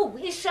imwe se ahubwo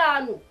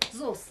 5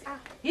 zose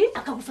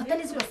akagufata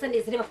neza ugasa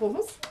neza reba ukuntu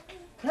usa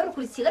rero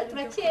kuri Kigali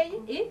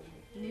turakeye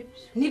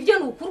nibyo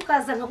nukuri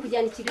ukaza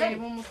nkakujyana i Kigali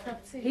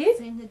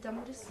sinkijya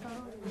muri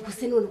salo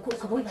ubuse none uko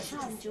ukaba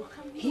wibashyize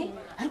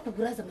ariko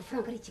uguraza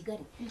amafaranga ari i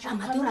Kigali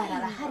amadolari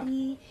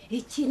arahari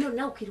iki none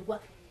nawe ukirwa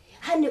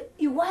hano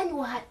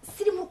iwanyu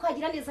sirimo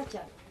ukagira neza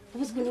cyane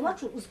ubuzikuni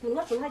wacu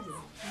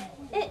nahageze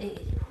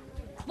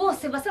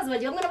bose basaza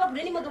bagiye bamwe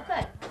n'abagure n'imodoka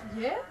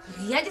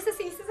yaje se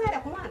sinisize hera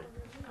ku mwana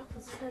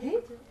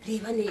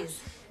reba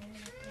neza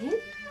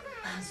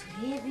bazo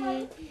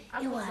rebe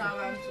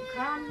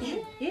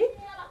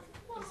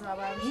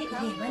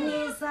reba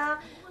neza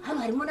hano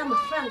harimo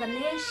n'amafaranga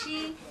menshi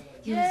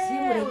yuzuye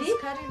murebi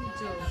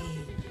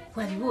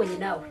wabibonye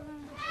nawe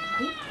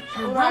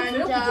nta mpamvu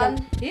yo kugira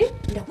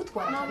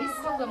ndagutwara kabisa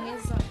umukobwa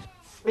mwiza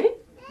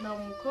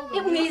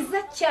mwiza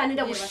cyane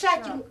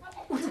ndagushakira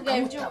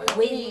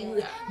we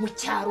mu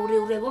cyaro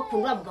ureba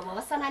ukuntu uriya mugabo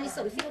basa nta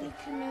n'isoni ufite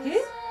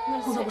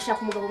kuva gushaka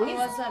umugabo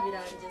mwiza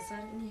bazabirangiza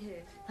ni hehe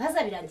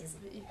bazabirangiza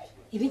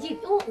ibi ngibi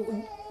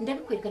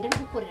ndabikwereka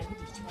ndabigukorera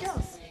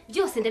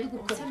byose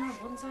ndabigukorera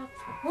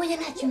wowe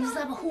nta kintu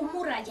uzaba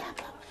humura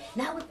yaba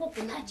nawe koko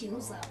nta kintu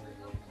uzaba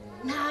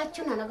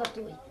ntacyo nta na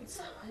gatoya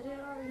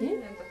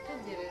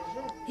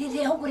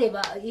ahubwo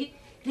reba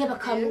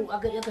akantu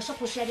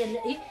agashakoshi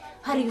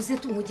hari yuzuye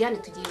tumujyane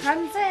tugiye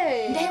hanze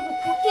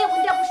ndabikubwiye ngo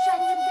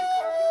ndagushakira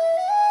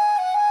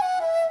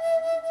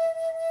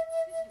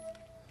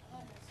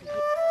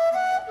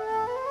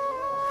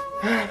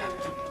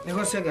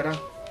niho segara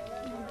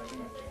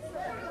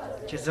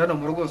keza hano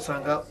mu rugo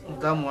nsanga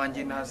umudamu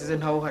wanjye nasize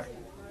ntawe uhari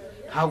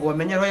ntabwo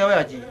wamenya aho yaba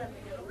yagiye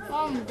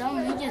wa mudamu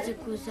yigeze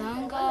kuza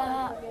aha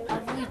ngaha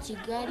avuye i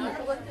Kigali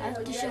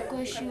afite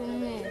ishakoshi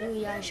y'umweru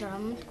yaje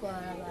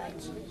aramutwara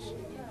bagiye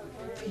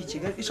i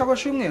Kigali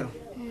ishakoshi y'umweru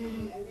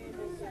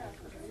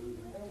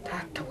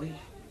tata we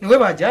niwe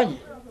bajyanye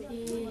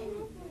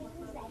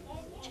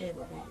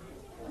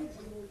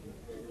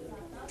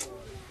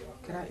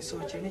kera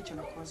isohokeye n'icyo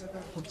nakozaga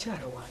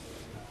mubyara wanjye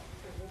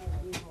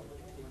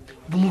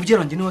umubyara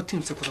wanjye niwe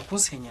watinyutse kuza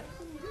kunsenyera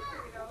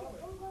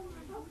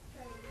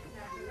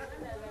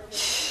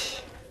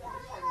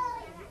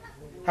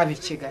haba i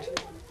Kigali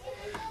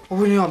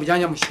ubu niyo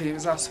wamujyanye amushyiriye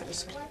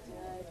bizasoresore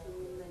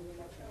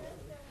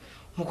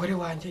umugore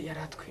wanjye yari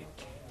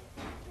atwite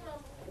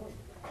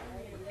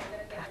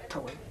data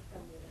we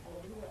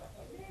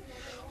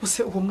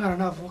use uwo mwana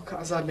navuka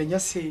azamenya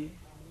se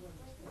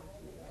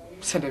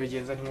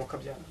ndabigenza ntimwuka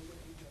byana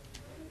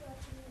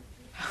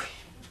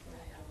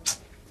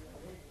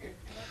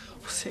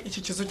use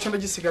iki kizu cyo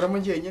ndagisigaramo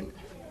njyenyine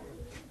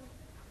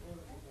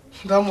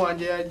ndamu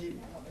wanjye yagiye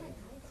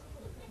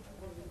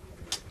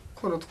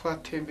kono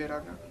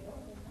twatemberaga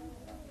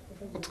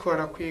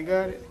utwara ku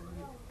igare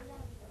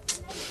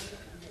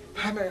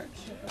hana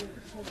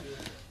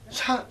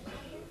cha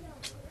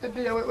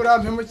ede yawe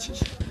urampemukiye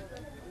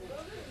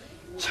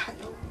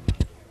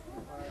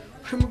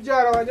uri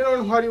mubyara wanjye nawe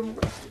ntwari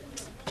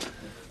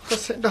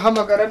kose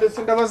ndahamagara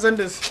ndetse ndabaza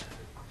ndetse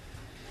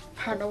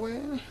hana we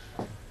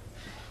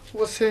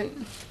ubose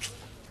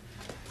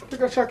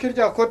ndagashaka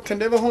irya kote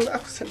ndebeho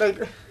ngakose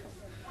ndaga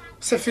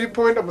se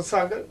Filipo wenda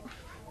musanga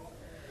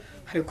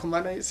ariko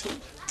mana yisi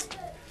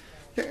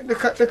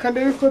reka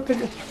ndebe ikote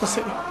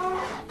kose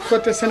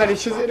kote se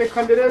narishize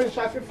reka ndebe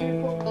bishaka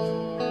Filipo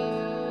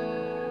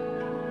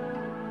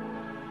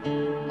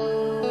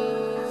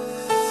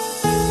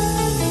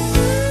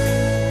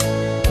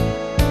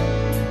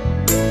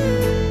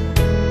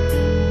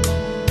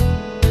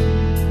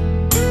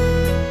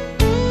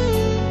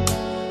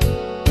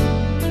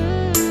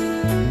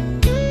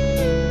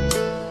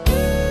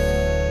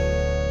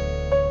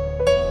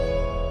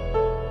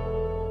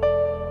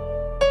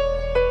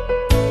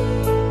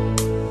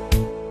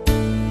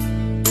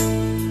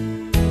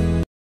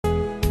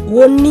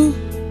uwo ni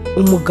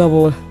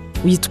umugabo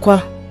witwa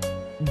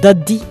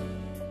Dadi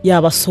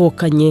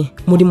yabasohokanye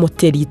muri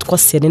moteri yitwa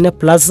Serena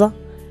Plaza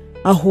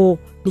aho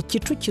ni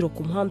Kicukiro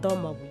ku muhanda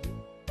w'amabuye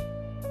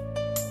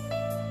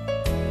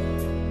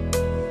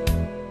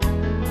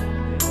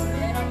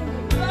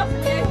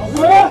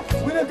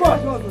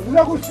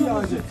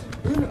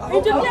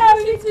ibyo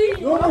byabiki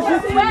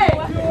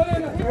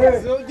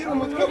ugira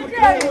umutwe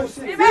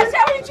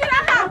ibeshya winjira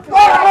hano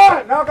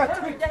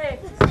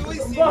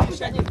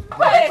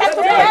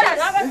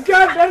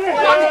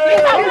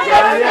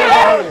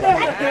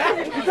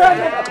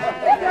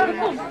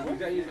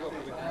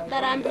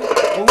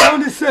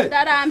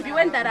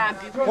ndarambiwe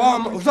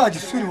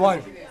uzagisura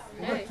iwanyu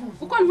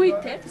uko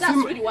ntwite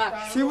zasubira iwacu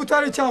si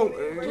butari cyangwa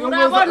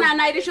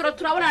turabonana iri joro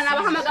turabonana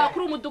abahamagara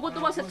kuri umudugudu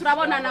bose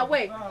turabonana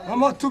we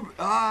mama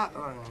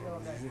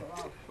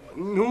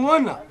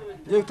ntumubona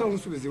ngiye gutanga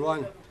gusubiza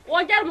iwanyu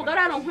wongera umugabo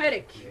hano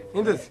nkwereke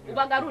indese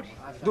ubagarure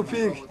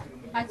dupinge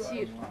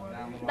akira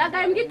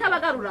ndagaye mbwita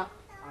abagarura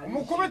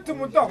umukubita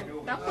umudaho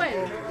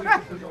ndakwenda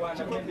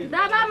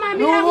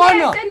ndabamamira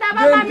wese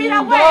ndabamamira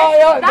we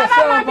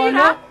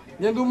ndabamamira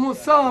ngenda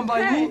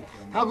umusambanyi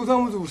ntabwo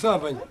uzamuzi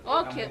ubusambanyi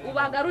okay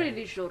ubagarurira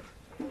ijoro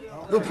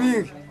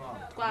dupinge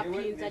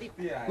twapinze ariko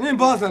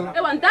nimbazana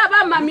ewa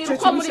ndabamamira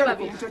uko muri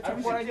babiri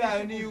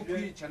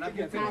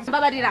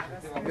mbabarira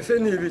ese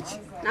ni ibiki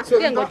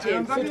nakubwiye ngo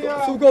genda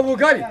si ubwo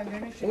bugari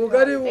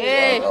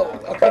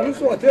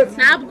akanusu watetse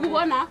ntabwo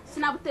ubona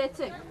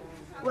sinabutetse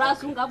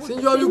urazunga buri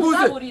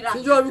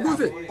sinjye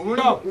wabiguze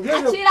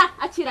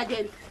akira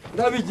genda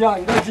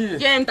ndabijyanye ndagiye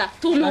genda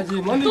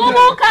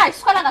tumuka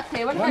iswa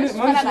n'agatebo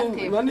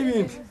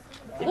n'ibindi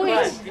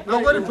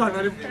ntabwo ari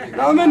ipantaro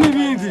name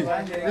n'ibindi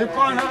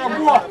ipantaro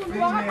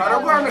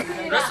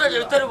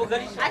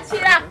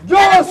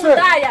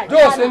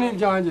byose ni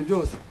ibyanjye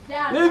byose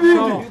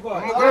n'ibindi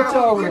umugore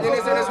cyawe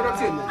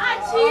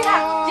akira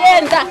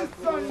genda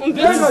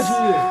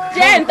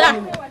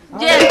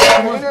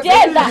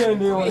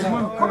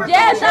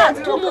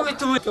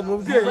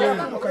tumubwiye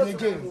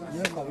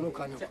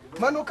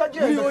manuka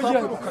genda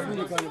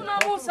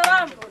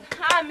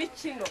nta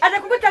mikino aje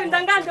kugutanga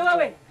indanganje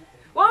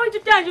wowe njye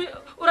utangiye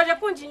uraje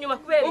kunjya inyuma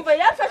kubera umva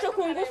yafashe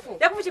ku ngufu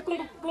yakufashe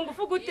ku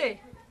ngufu gute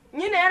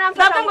nyine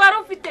yaramfashe ntabwo ngo wari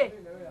ufite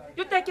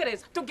jya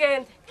utekereza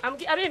tugende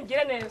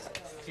abimbwire neza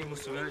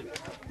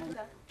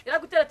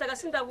yaragutera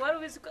agasinda wari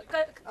ubizi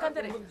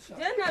kandere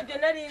je ntabyo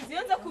narizi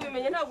iyo nza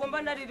kubimenya ntabwo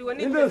mba naririwe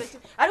n'ibyo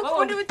ariko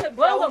ubundi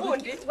bitebya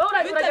ubundi wowe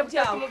uraje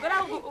kujya umugore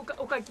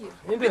ukagira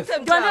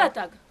bitebya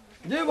ndataga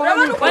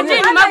urabona uko njye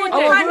inyuma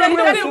gute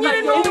kandi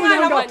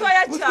n'umwana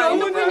mutoya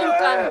cyane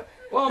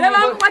reba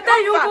mfata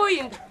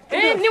yunguyinda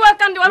niwe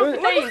kandi wari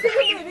ufite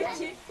yinda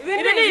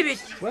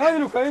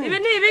ibi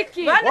ni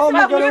ibiki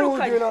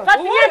fata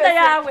imyenda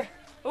yawe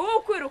ubu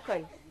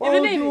ukwirukanye ibi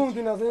ni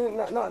ibiki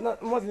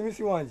maze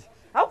iminsi wanjye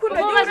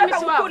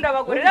gukunda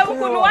abagore reba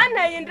ukuntu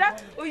wanteye inda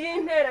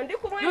uyintera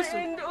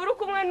uri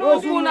kumwe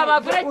n'ukuntu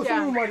abagore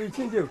cyane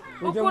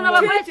ukuntu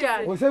abagore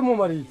cyane use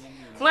mumariye iki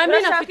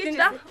mwamina afite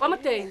inda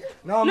wamuteye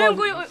inda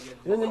n'inguyu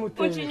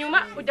unci inyuma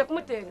ujya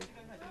kumutera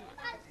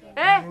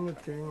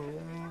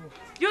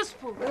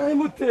Yusufu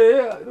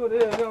muteye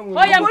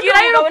oya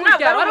mbwira yero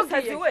kujya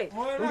warugiye we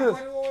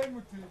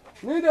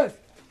nidese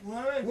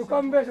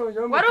nikambesha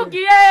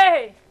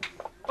warugiye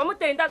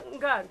wamuteye inda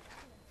ngana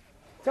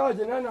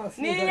chaje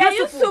nasi ni ya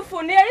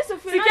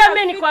Yusufu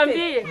sijameni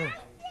nikwambie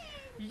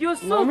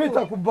Yusufu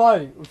namita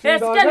kubali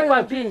usindanganya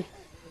nikwambie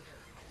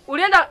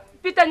ulienda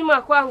pita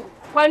nyuma kwangu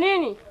kwa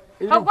nini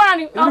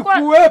hakuwa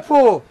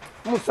kuwepo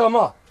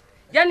msamaha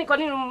yani kwa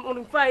nini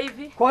unifaa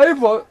hivi kwa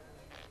hivyo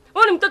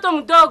wewe ni mtoto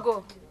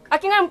mdogo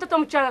akinga mtoto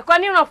mchanga kwa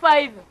nini unafaa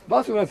hivyo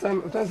basi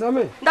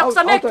utanisamee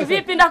ndakusamea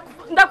kivipi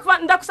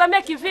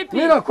ndakusamea kivipi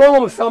mimi nakuomba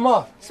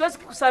msamaha siwezi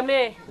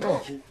kukusamea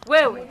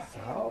wewe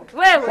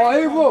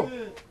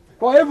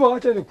kwa hivyo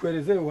acha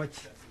nikuelezee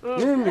wachi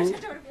mimi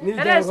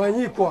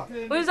nilidanganyikwa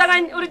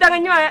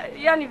ulidanganywa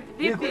yani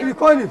vipi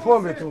ilikuwa ni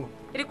pombe tu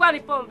ilikuwa ni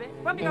pombe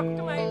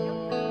ikakutuma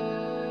hivyo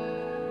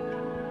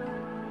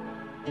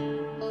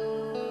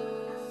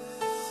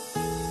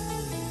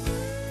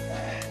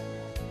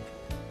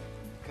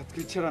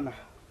twicarana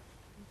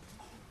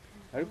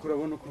ariko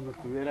urabona ukuntu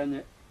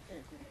tuberanye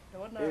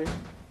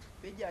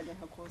bijyanye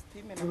nka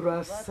costume na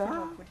turasa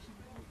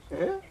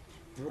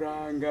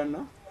turangana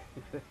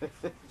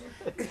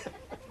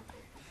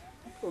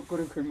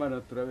ukuri ko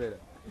Imana turabera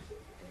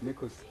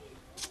niko se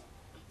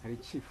hari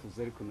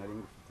icyifuzo ariko nari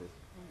ngufite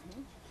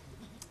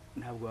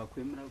ntabwo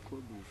wakwemera ko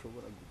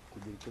dushobora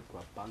kugira icyo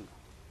twapanga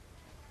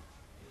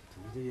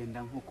tugenda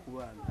nko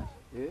kubana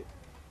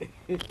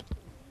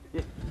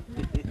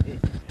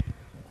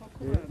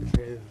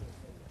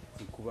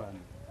kubana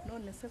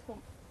none se ko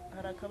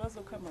hari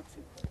akabazo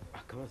k'amatsiko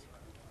akabazo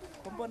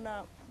ko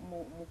mbona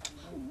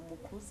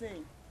mukuze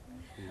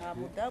nta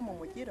mudamu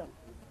mugira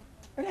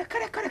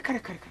kare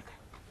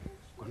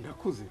ngo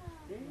ndakuze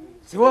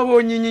se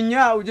wabonye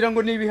inyinya ugira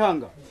ngo ni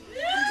ibihanga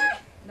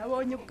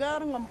nabonye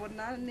ubwanwa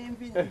mbona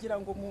n'imvi ngira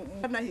ngo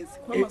nahize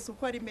ko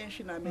amasuko ari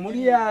menshi namenye muri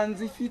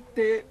yanze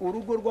ifite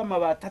urugo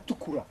rw'amabati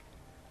atukura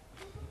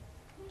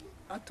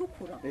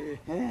atukura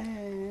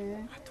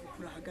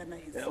hagana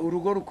heza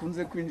urugo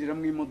rukunze kwinjira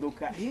mu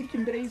imodoka hirya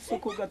imbere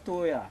y'isoko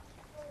gatoya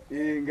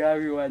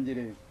ngabi wanjye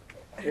rero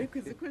ariko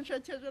izi ko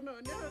nshakeje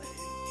none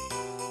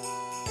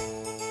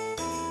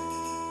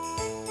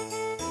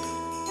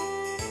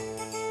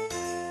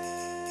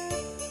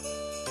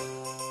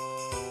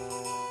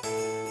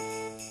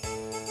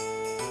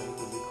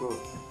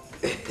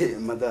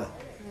mada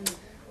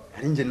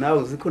hari nje nawe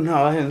uzi ko nta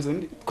wahenze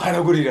undi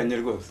twaraguriranye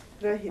rwose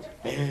rahira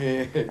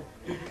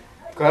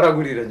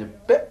twaraguriranye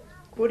pe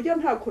ku buryo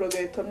nta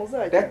kuragahita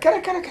muzajya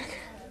kare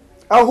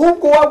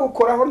ahubwo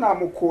wagukoraho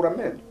namukura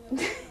meno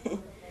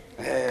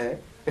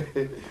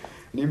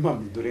ni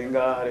impamvu dore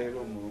ngaha rero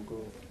mu rugo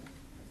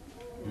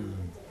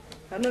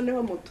hano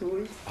niho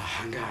mutuye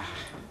aha ngaha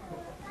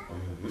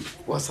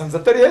wasanze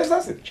atari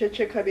heza se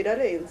ceceka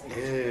birarenze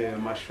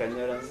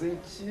amashanyarazi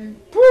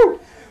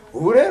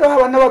ubu rero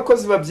haba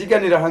n'abakozi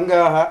babyiganira aha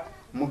ngaha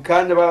mu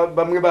kanya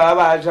bamwe baba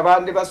baje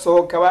abandi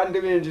basohoka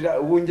abandi binjira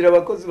ubungira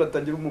abakozi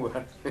batagira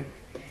umubare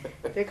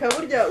reka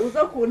burya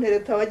uza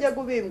kuntereta wajya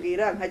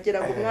gubimbwira nkagira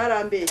ngo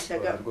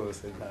mwarambeshyaga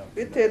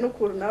bitewe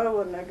n'ukuntu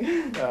nababonaga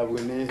ntabwo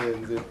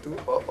nihenze tu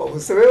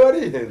ubuse we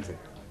warihenze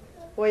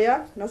oya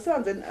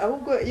nasanze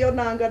ahubwo iyo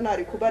nanga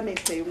ntari kuba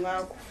niteye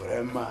umwaku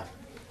vraiment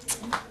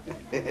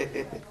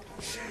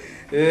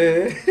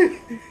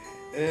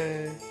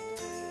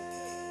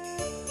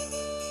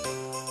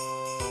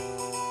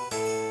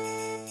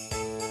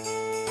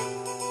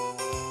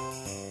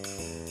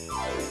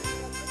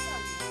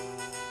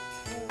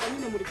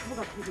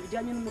ibintu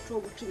bijyanye n'umuco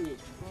wo guca imyeyo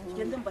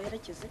tugende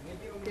mbaherekeze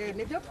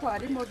nibyo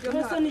twarimo byo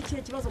mbese ni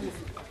ikihe kibazo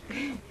mufite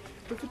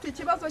dufite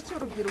ikibazo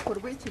cy'urubyiruko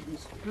rw'iki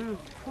gihe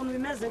ukuntu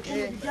bimeze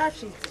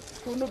byacitse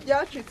ukuntu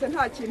byacitse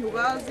nta kintu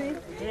bazi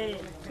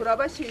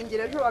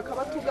turabashyingira ejo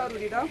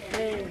bakabatugarurira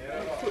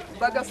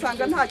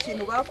bagasanga nta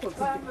kintu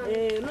bakoze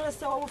none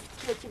se wowe ufite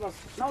icyo kibazo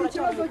ufite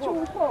ikibazo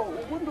cy'uko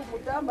ubundi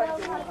umudamu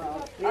aryoha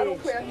ari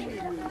uko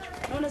yashimiye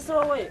none se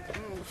wowe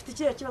ufite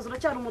ikihe kibazo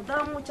uracyari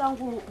umudamu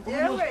cyangwa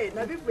yewe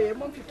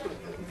nabivuyemo mfite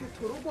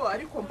urugo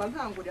ariko mba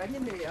nkangurira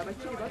nyine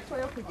abakiri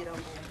batoya kugira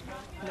ngo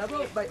nabo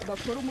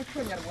bakore umuco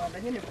nyarwanda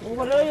nyine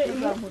ubu rero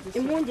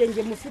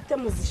impungenge mufite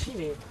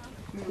muzishire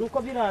nuko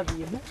biriya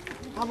bintu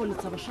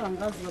habonetse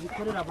abashangazi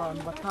babikorera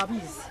abantu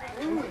batabizi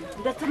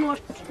ndetse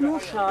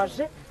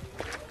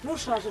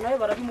n'ushaje nawe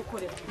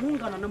barabimukorera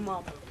n'ungana na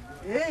mama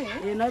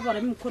nawe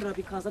barabimukorera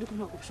bikaza ariko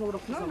ntabwo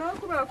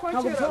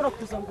bishobora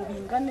kuza ngo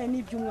bingane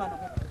n'iby'umwana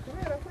muto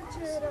kubera ko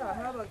kera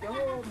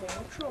habagaho mu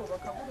muco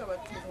bakavuga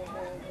bati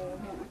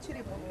umuntu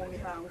ukiri mu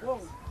mihango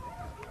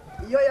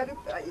iyo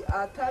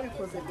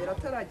atabikoze mbere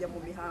atarajya mu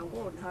mihango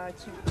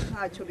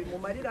ntacyo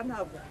bimumarira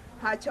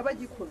ntacyo aba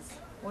agikoze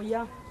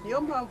niyo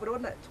mpamvu rero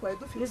twari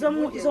dufite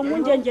izo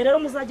mpungenge rero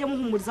muzajye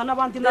muhumuriza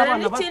n'abandi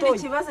n'abana batoya n'ikindi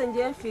kibazo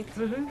ngiye mfite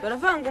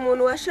baravanga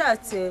umuntu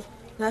washatse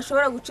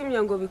ntashobora guca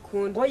imyeyo ngo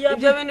bikunde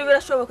ibyo bintu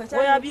birashoboka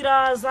cyane oya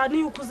biraza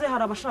niyo ukuze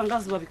hari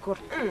abashangazi babikora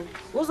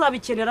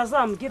uzabikenera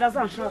azambwira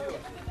azanshaka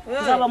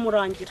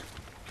nzabamurangira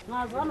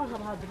mwaza hano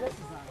nkabaha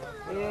aderesi zawe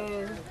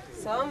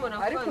sawa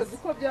murakoze ariko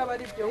ziko byaba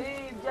ari byo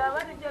byaba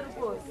ari byo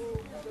rwose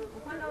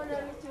kuko ndabona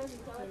n'ikibazo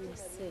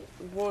cyose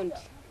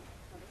ubundi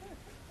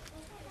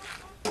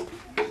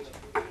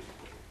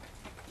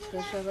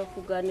turashaka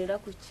kuganira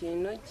ku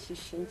kintu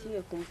gishingiye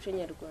ku muco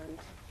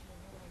nyarwanda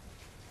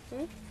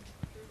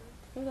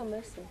Ngonga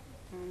mbese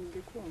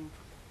ndikumva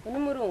ni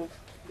murumva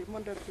ndimo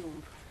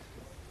ndabyumva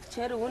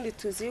kera ubundi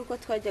tuzi yuko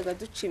twajyaga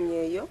duca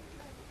imyeyo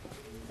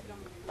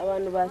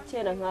abantu ba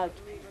kera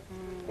nkatwe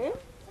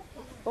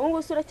ubu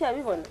ngubu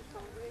uracyabibona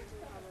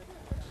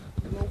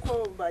nuko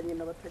ba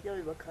nyina batajya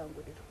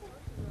babibakangurira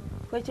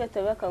kuko icyo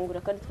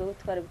batabibakangurira kandi twebwe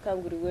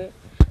twarabikanguriwe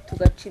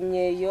tugaca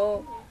imyeyo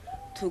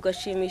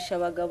tugashimisha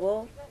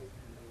abagabo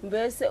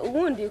mbese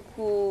ubundi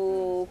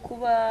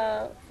kuba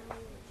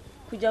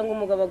kugira ngo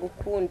umugabo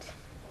agukunde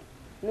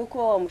nuko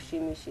uba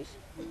wamushimishije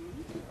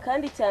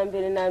kandi icya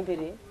mbere na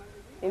mbere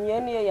imyeyo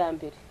niyo ya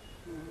mbere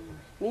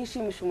niyo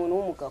ishimisha umuntu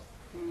w'umugabo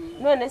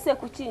none se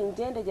kuki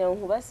ngendagera ngo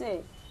nkubase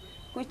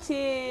kuki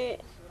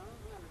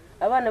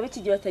abana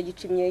b'iki gihe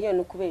batagica imyeyo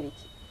ni ukubera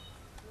iki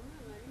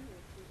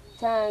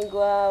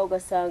cyangwa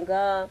ugasanga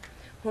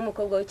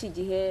nk'umukobwa w'iki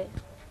gihe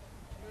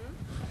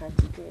nta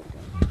kigenda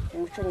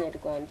umuco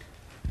nyarwanda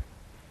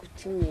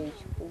guca imyeyo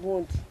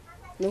ubundi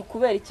ni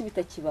ukubera iki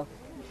bitakibaho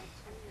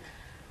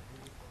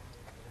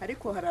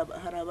ariko hari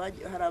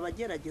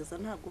abagerageza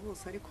ntabwo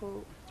bose ariko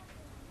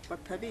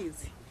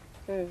batabizi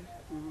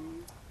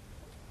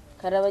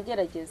hari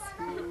abagerageza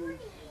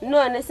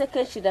none se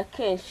kenshi na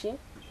kenshi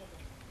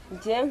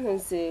njye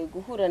nkunze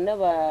guhura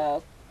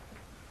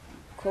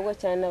n'abakobwa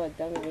cyangwa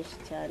n'abadamu benshi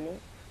cyane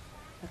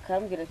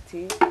bakambwira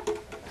ati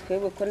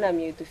twebwe ko nta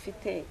myeyo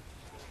dufite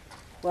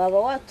waba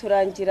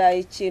waturangira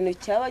ikintu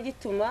cyaba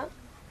gituma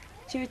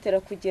kibitera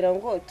kugira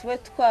ngo tube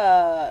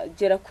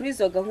twagera kuri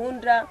izo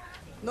gahunda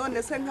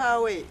none se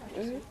nkawe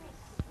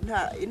nta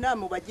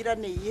inama bagira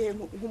ni iyihe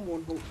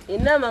nk'umuntu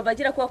inama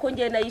bagira kuko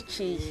njye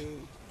nayiciye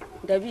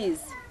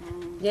ndabizi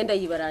ngenda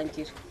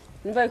yibarangira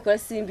nimba bikora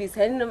simbizi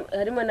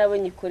harimo nabo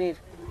nyikorera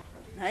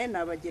ntaye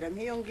nabagira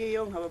nk'iyo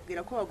ngiyo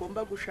nkababwira ko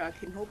bagomba gushaka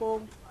intobo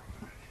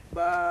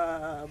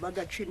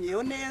bagaca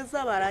imyeyo neza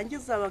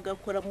barangiza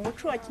bagakora mu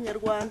muco wa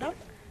kinyarwanda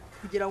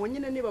kugira ngo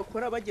nyine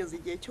nibakora bageze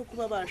igihe cyo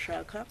kuba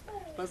bashaka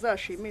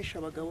bazashimisha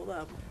abagabo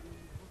babo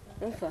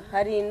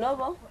hari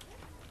intobo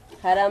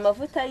hari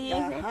amavuta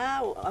y'inka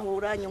aho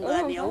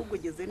uranyunganiye ahubwo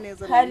ugeze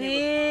neza hari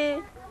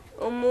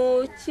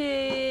umuki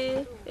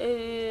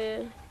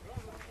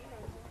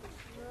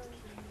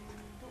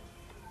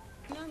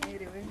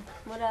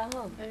muraho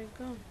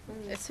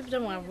ese ibyo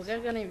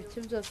mwavugaga ni ibiki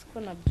byose ko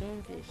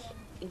nabyumvishe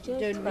ibyo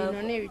bintu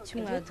ni ibiki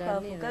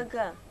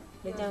mwaganiraga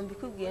ndagira ngo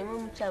mbikubwiremo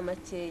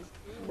umucamakeya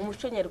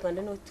umuco nyarwanda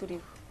niwo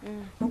turiho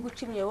nko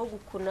guca imyeyo wo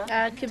gukuna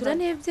ibyo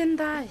ni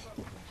iby'indaya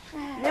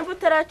niba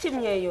utaraca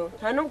imyeyo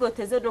nta n'ubwo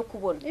uteze no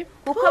kubona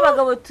kuko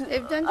abagabo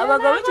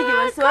b'iki gihe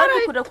bose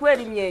bagikunda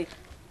kubera imyeyo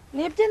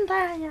ni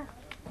iby'indaya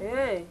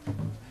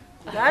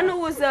nta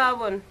n'uwo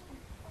uzabona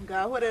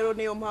ngaho rero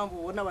niyo mpamvu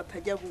ubona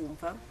batajya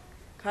bumva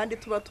kandi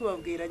tuba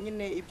tubabwira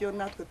nyine ibyo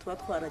natwe tuba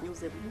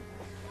twaranyuzemo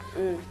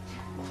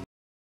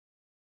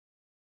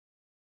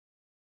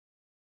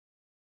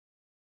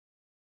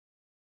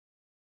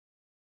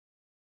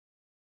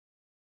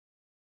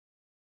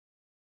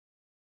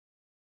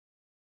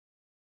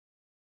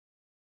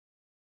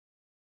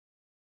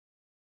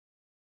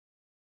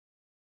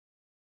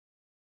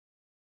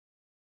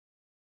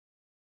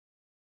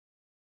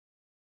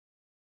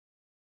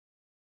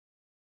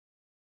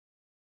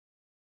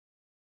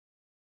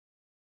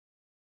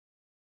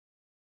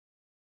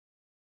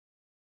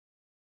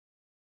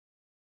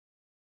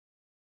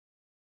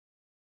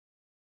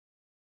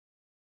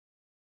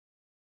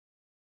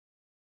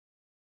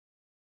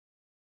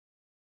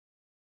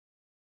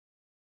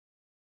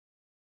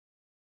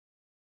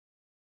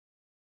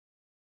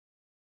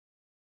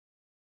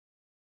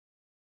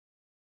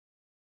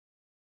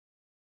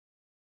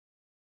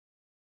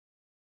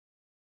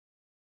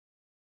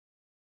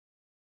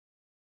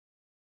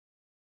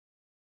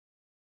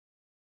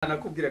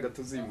nakubwiraga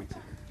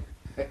tuzimukira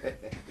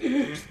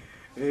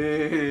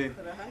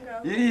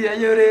iriya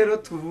yo rero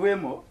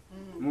tuvuyemo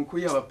muku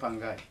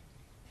y'abapangayi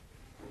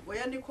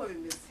oya niko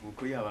bimeze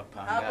muku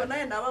y'abapangayi ntabwo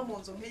naye naba mu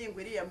nzu nk'iyi ngo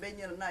iriya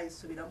mbenye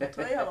nayisubira mu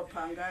turaye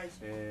y'abapangayi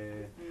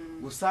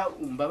gusa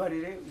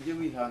umbabarire ujye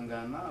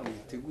wihangana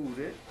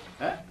witegure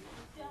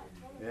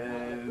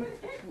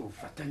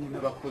ufatanye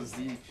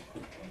n'abakozi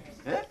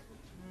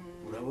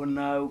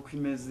urabona uko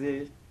imeze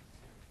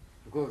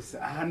rwose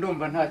aha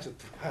ndumva ntacyo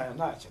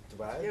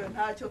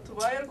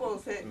tubaye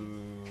rwose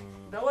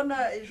ndabona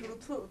ijuru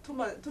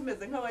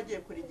tumeze nk'abagiye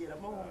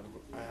kurigeramo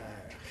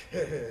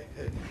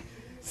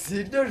si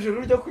iryo juru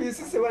ryo ku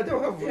isi se bajya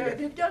bavuga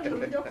ni iryo juru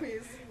ryo ku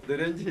isi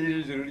dore ngiri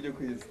ijuru ryo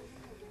ku isi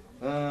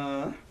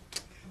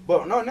bo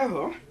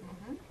noneho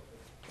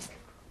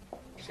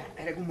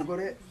erega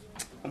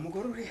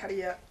umugore uri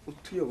hariya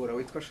utuyobora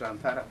witwa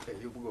Chantal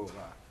ateye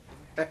ubwoba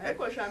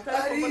ariko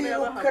Chantal mbona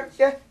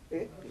yabahabuye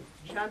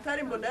Chantal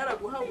mbona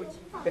yaraguhabuye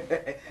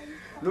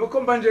nuko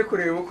mbanje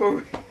kureba uko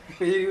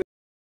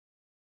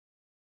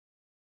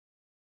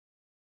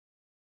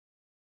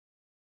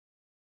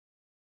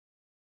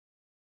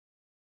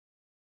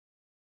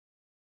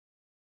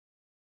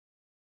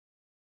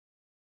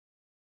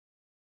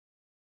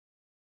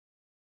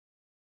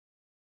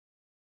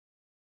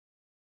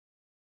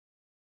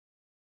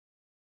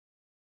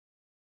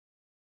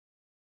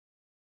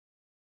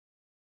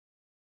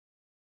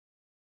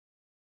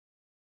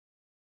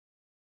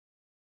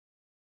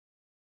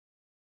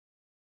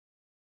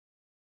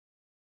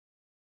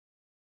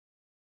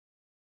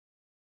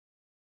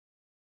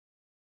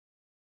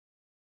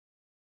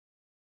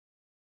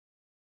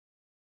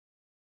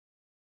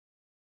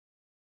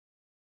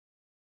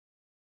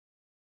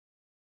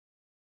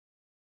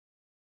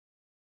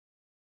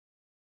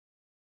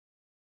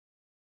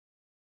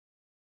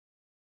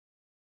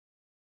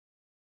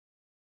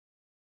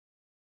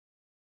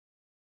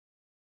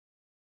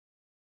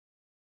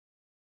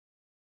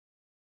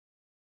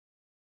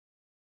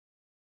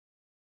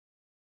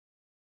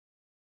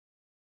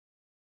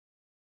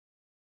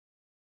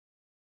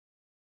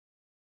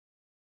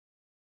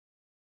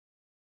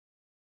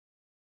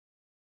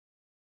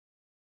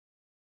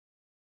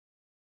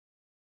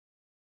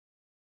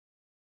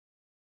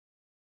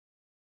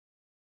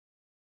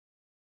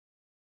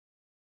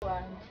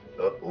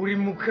uri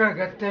mu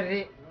Kagatare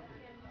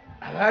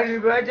abari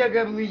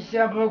bajyaga mu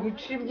ishyamba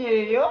guca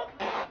imyeyo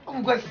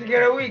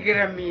ugasigara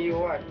wigaramiye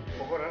iwacu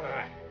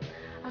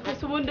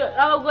akase ubundi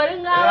abagore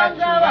nk'aba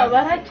ngaba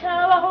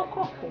baracyabaho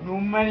koko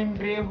numara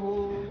imbeho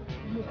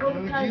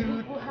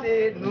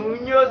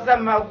nunyoza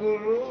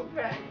amaguru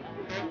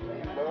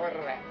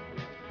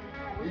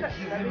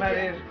ikizima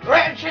rero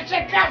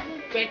ceceka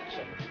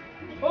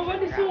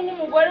ubundi si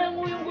nk'umugore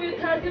nk'uyu nguyu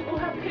utazi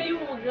guha keya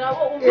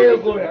umugabo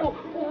ubundi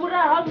ubu uri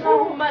aha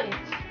ngaho umara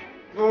iki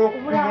ubu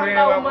uri aha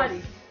ngaho umara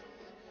iki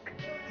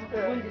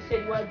ubundi se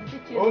wagize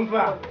ikintu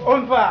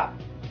umva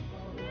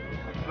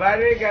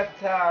bare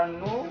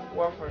gatanu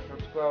wafashe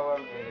utwawa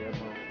mbere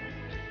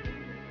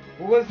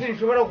ubwo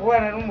sinshobora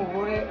kubana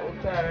n'umugore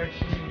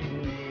utaraciye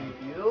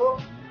imyeyo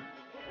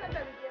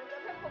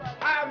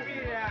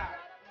ambira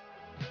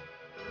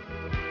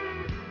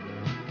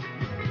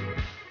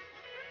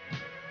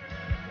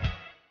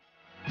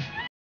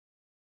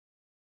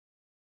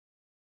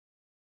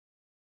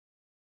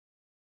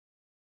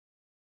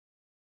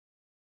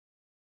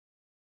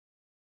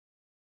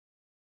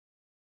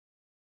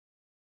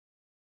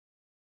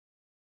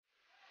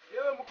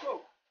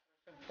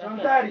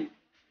Chantal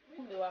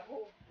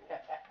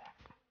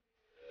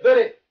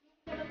dore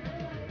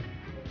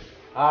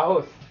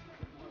ahose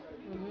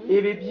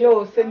ibi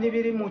byose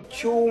nibiri mu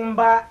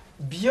cyumba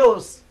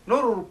byose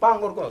n'uru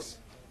rupango rwose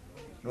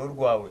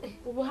n'urwawe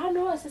ubu hano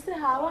hose se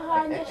haba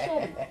hanjye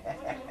sheri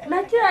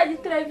na kiriya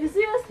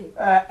giteleviziyo se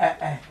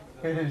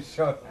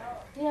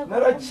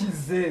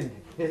narakize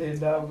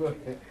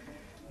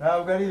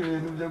ntabwo ari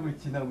ibintu byo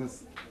gukina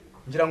gusa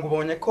ngira ngo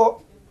ubonye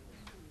ko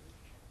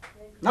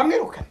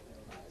namwirukane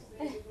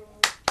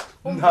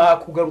nta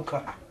kugaruka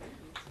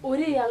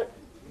uriya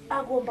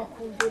agomba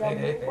kumvira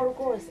mu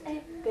rugo rwose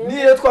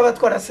niyo twaba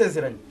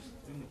twarasezeranye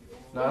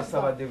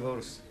nasaba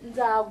divorce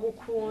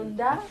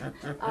nzagukunda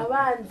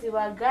abanzi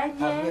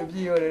baganye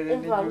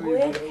umva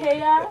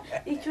guhekeya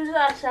icyo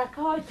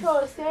uzashakaho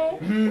cyose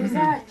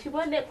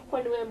uzakibone kuko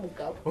niwe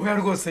mugabo oya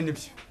rwose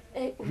nibyo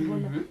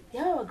ubona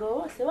yaba abagabo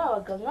bose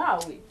babaga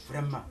nkawe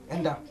vraiment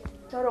enda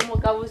dore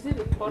umugabo uzi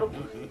ibikorwa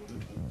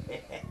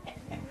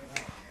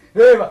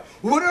reba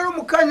ubu rero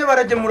mu kanya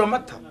baragemura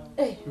amata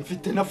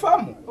mfite na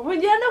famu ubu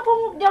ngenda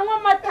kumujyamo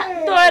amata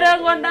dore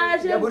ngo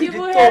ndaje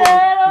mbyibuhe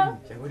rero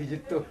buri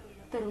gito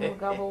dore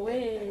umugabo we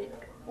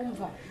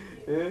umva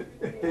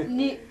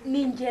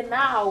ni njye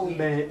nawe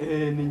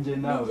ni njye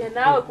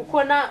nawe kuko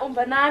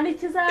umva nta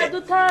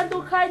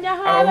n'ikizadutandukanya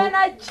habe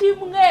na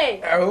kimwe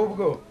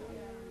ahubwo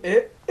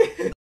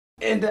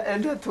enda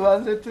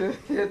tubanze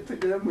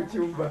tugere mu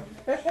cyumba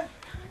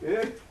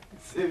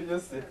si ibyo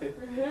se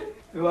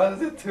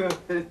tubanze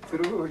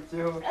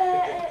turuhukeho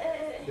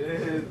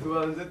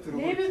tubanze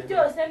turuhuke nibi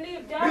byose ni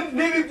ibyawe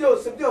nibi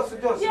byose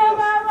ye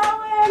baba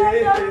we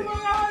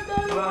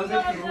tubanze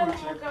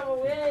turuhuke umugabo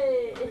we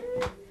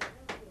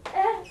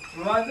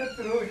tubanze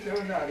turuhuke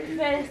ntari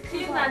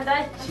Festina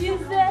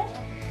ndakize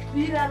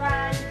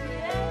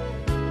birarangiye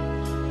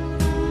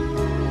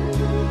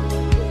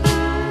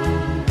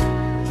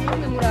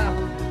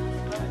muraho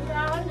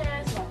muraho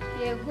neza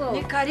yego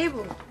ni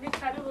karibu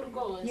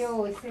rwose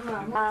yose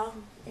mama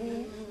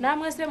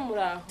namwe se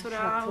muraho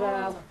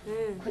turaho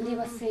ko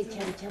niba se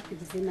cyane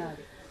cyakugize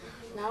nabi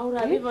nawe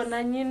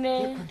urabibona nyine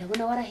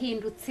ndabona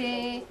warahindutse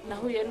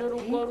nahuye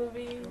n'urugo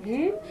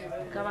rubi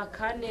kaba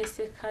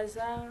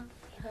kanesekaza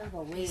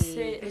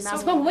ese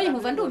ntabwo mubonye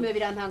nkuva ndumiwe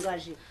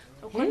birantangaje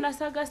uko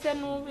nasaga se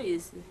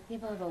n'ubizi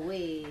baba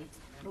we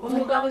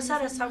umugabo se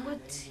arasa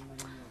gute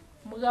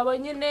umugabo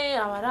nyine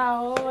aba ari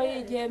aho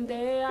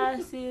yigendeye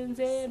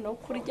yasinze no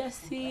kurya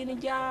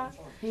sindya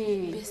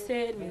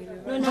mbese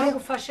noneho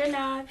agufashe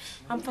nabi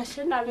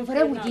amfashe nabi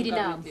mvure mugira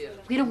inama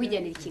bwira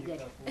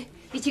nkwijyanira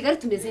i Kigali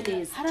tumeze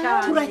neza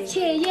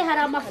turakeye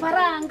hari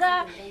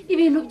amafaranga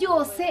ibintu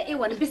byose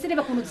ewana mbese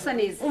reba kuntu dusa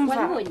neza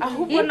wabibonye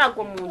ahubwo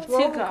nago mu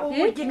nsiga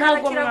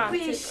nago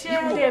mwakwishe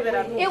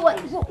ndebera yewe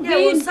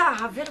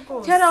uzahave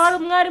rwose cyara wari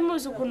mwari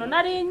muzi ukuntu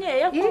nari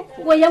nkeye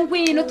koko oya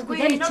ngwino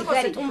tukujyana i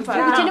Kigali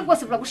ubukene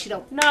bwose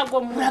buragushiraho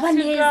nago mu uraba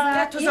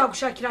neza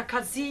tuzagushakira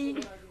akazi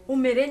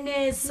umere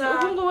neza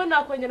ubu ngubu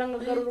nakongera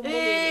nkagarura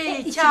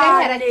umubiri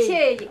Kigali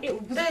harakeye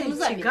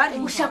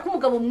ushaka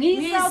umugabo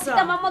mwiza ufite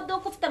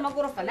amamodoka ufite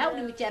amagorofa nawe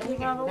uri mu cyaro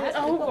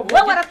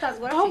wowe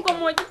waratazwa ahubwo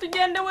mu wajya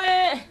tugende we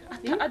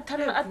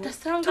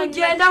atasanga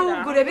tugenda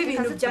ahubwo urebe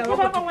ibintu byawe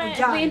ngo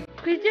tukujyane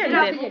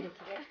twigendere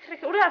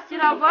uriya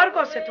sirava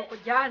rwose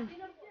tukujyane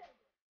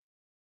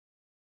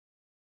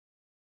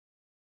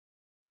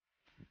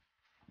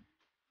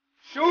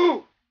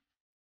shu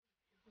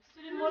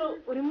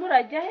urimo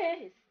urajya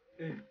hehe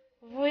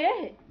uvuye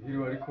he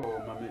niriwe ariko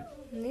mame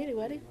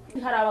niriwe ariko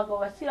hari abagabo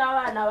bashyira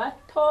abana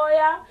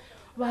batoya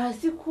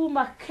bazi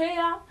kuma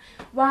keya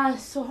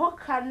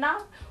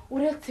basohokana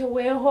uretse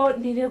weho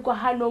nirirwa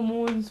hano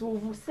mu nzu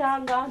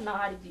usanga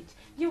nahari iki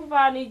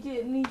yivana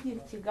nigira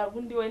ikigabo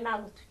undi we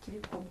ntabwo tukiri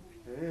kumwe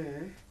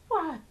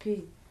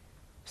wapi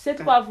se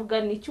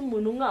twavugana iki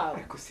umuntu nkawe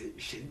ariko se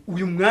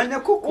uyu mwanya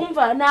koko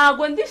umva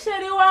ntabwo ndi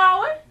sheri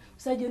wawe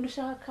uzagenda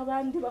ushaka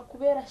abandi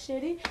bakubera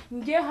sheri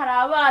nge hari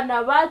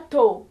abana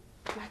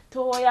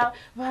batoya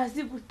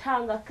bazi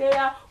gutanga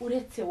keya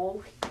uretse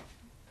wowe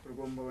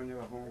urugomba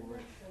abanyabahungu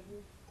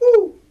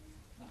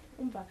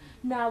umva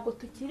ntabwo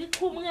tukiri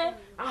kumwe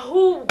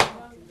ahubwo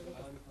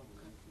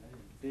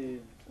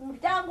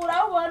umuryango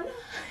urawubona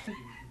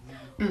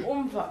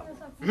umva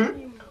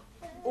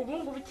ubu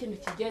ngubu ikintu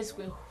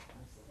kigezweho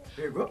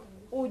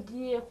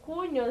ugiye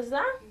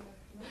kunyoza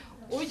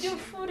ujya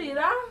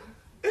ufurira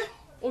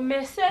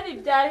umesera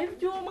ibyari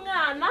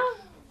by'umwana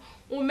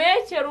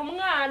umekera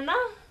umwana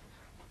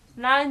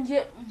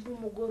nanjye mba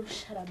umugore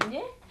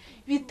usharamye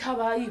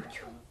bitabaye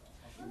ibyo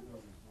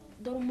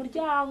dore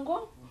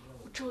umuryango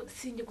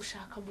sinjye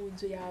gushaka mu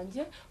nzu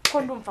yanjye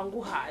ko ndumva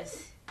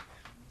nguhaze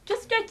icyo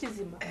si cyo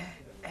kizima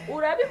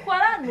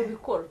urabikora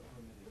ntubikora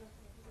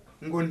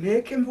ngo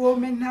nteke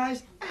mvome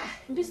ntazi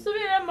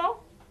mbisubiremo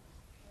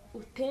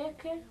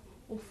uteke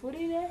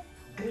ufurire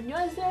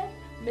unyoze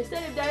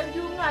mesere ibyawe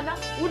by'umwana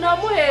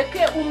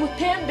unamuheke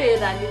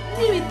umutemberane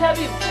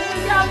n'ibitabibu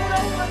umuryango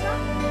urabibona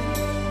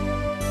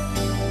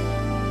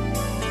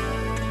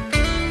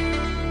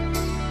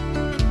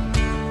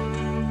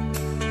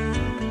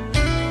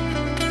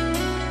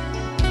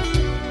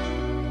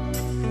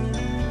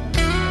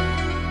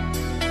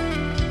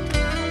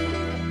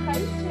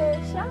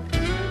kayikesha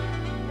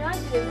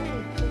ntagire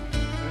n'umutu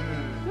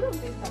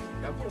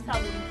turumvikana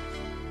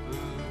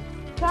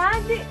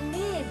kandi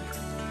n'ibi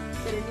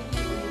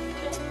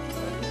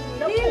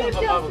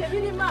byose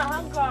birimo aha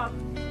ngaha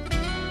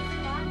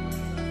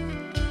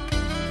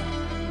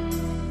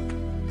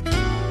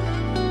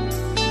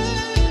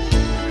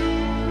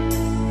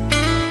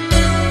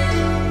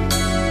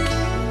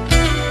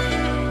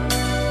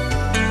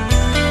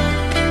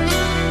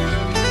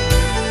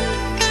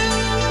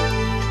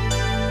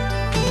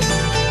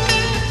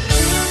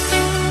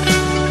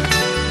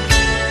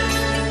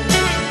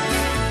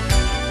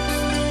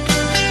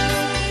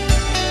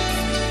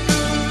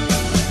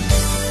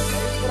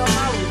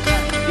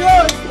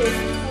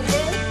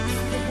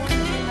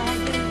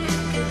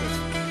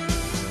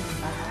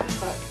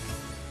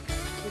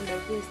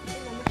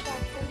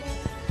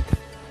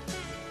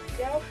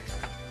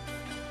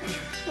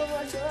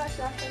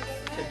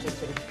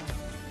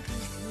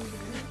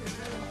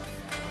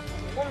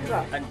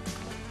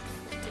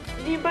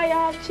nimba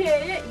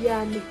yakeye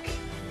yanike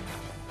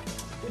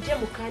ujye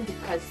mu kandi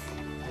kazi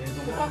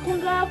kuko ako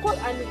ngako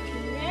anika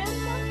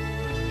imyenda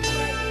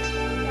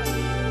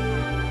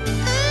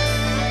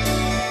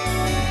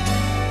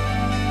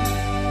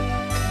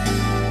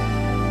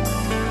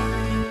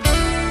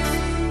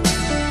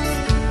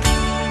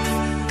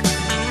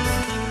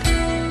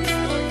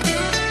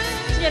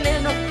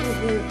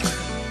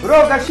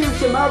uroga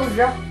ashyushye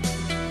mabuja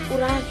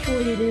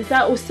uracyuririza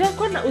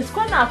useko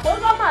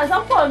nakoga amazi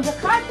akonje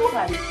kandi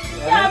uhari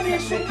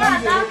yamisha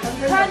umwana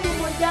kandi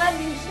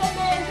umujyanishe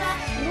neza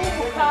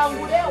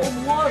n'umukangure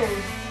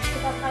umworoze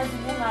kandi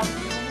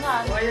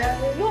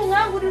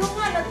umwangurira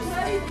umwana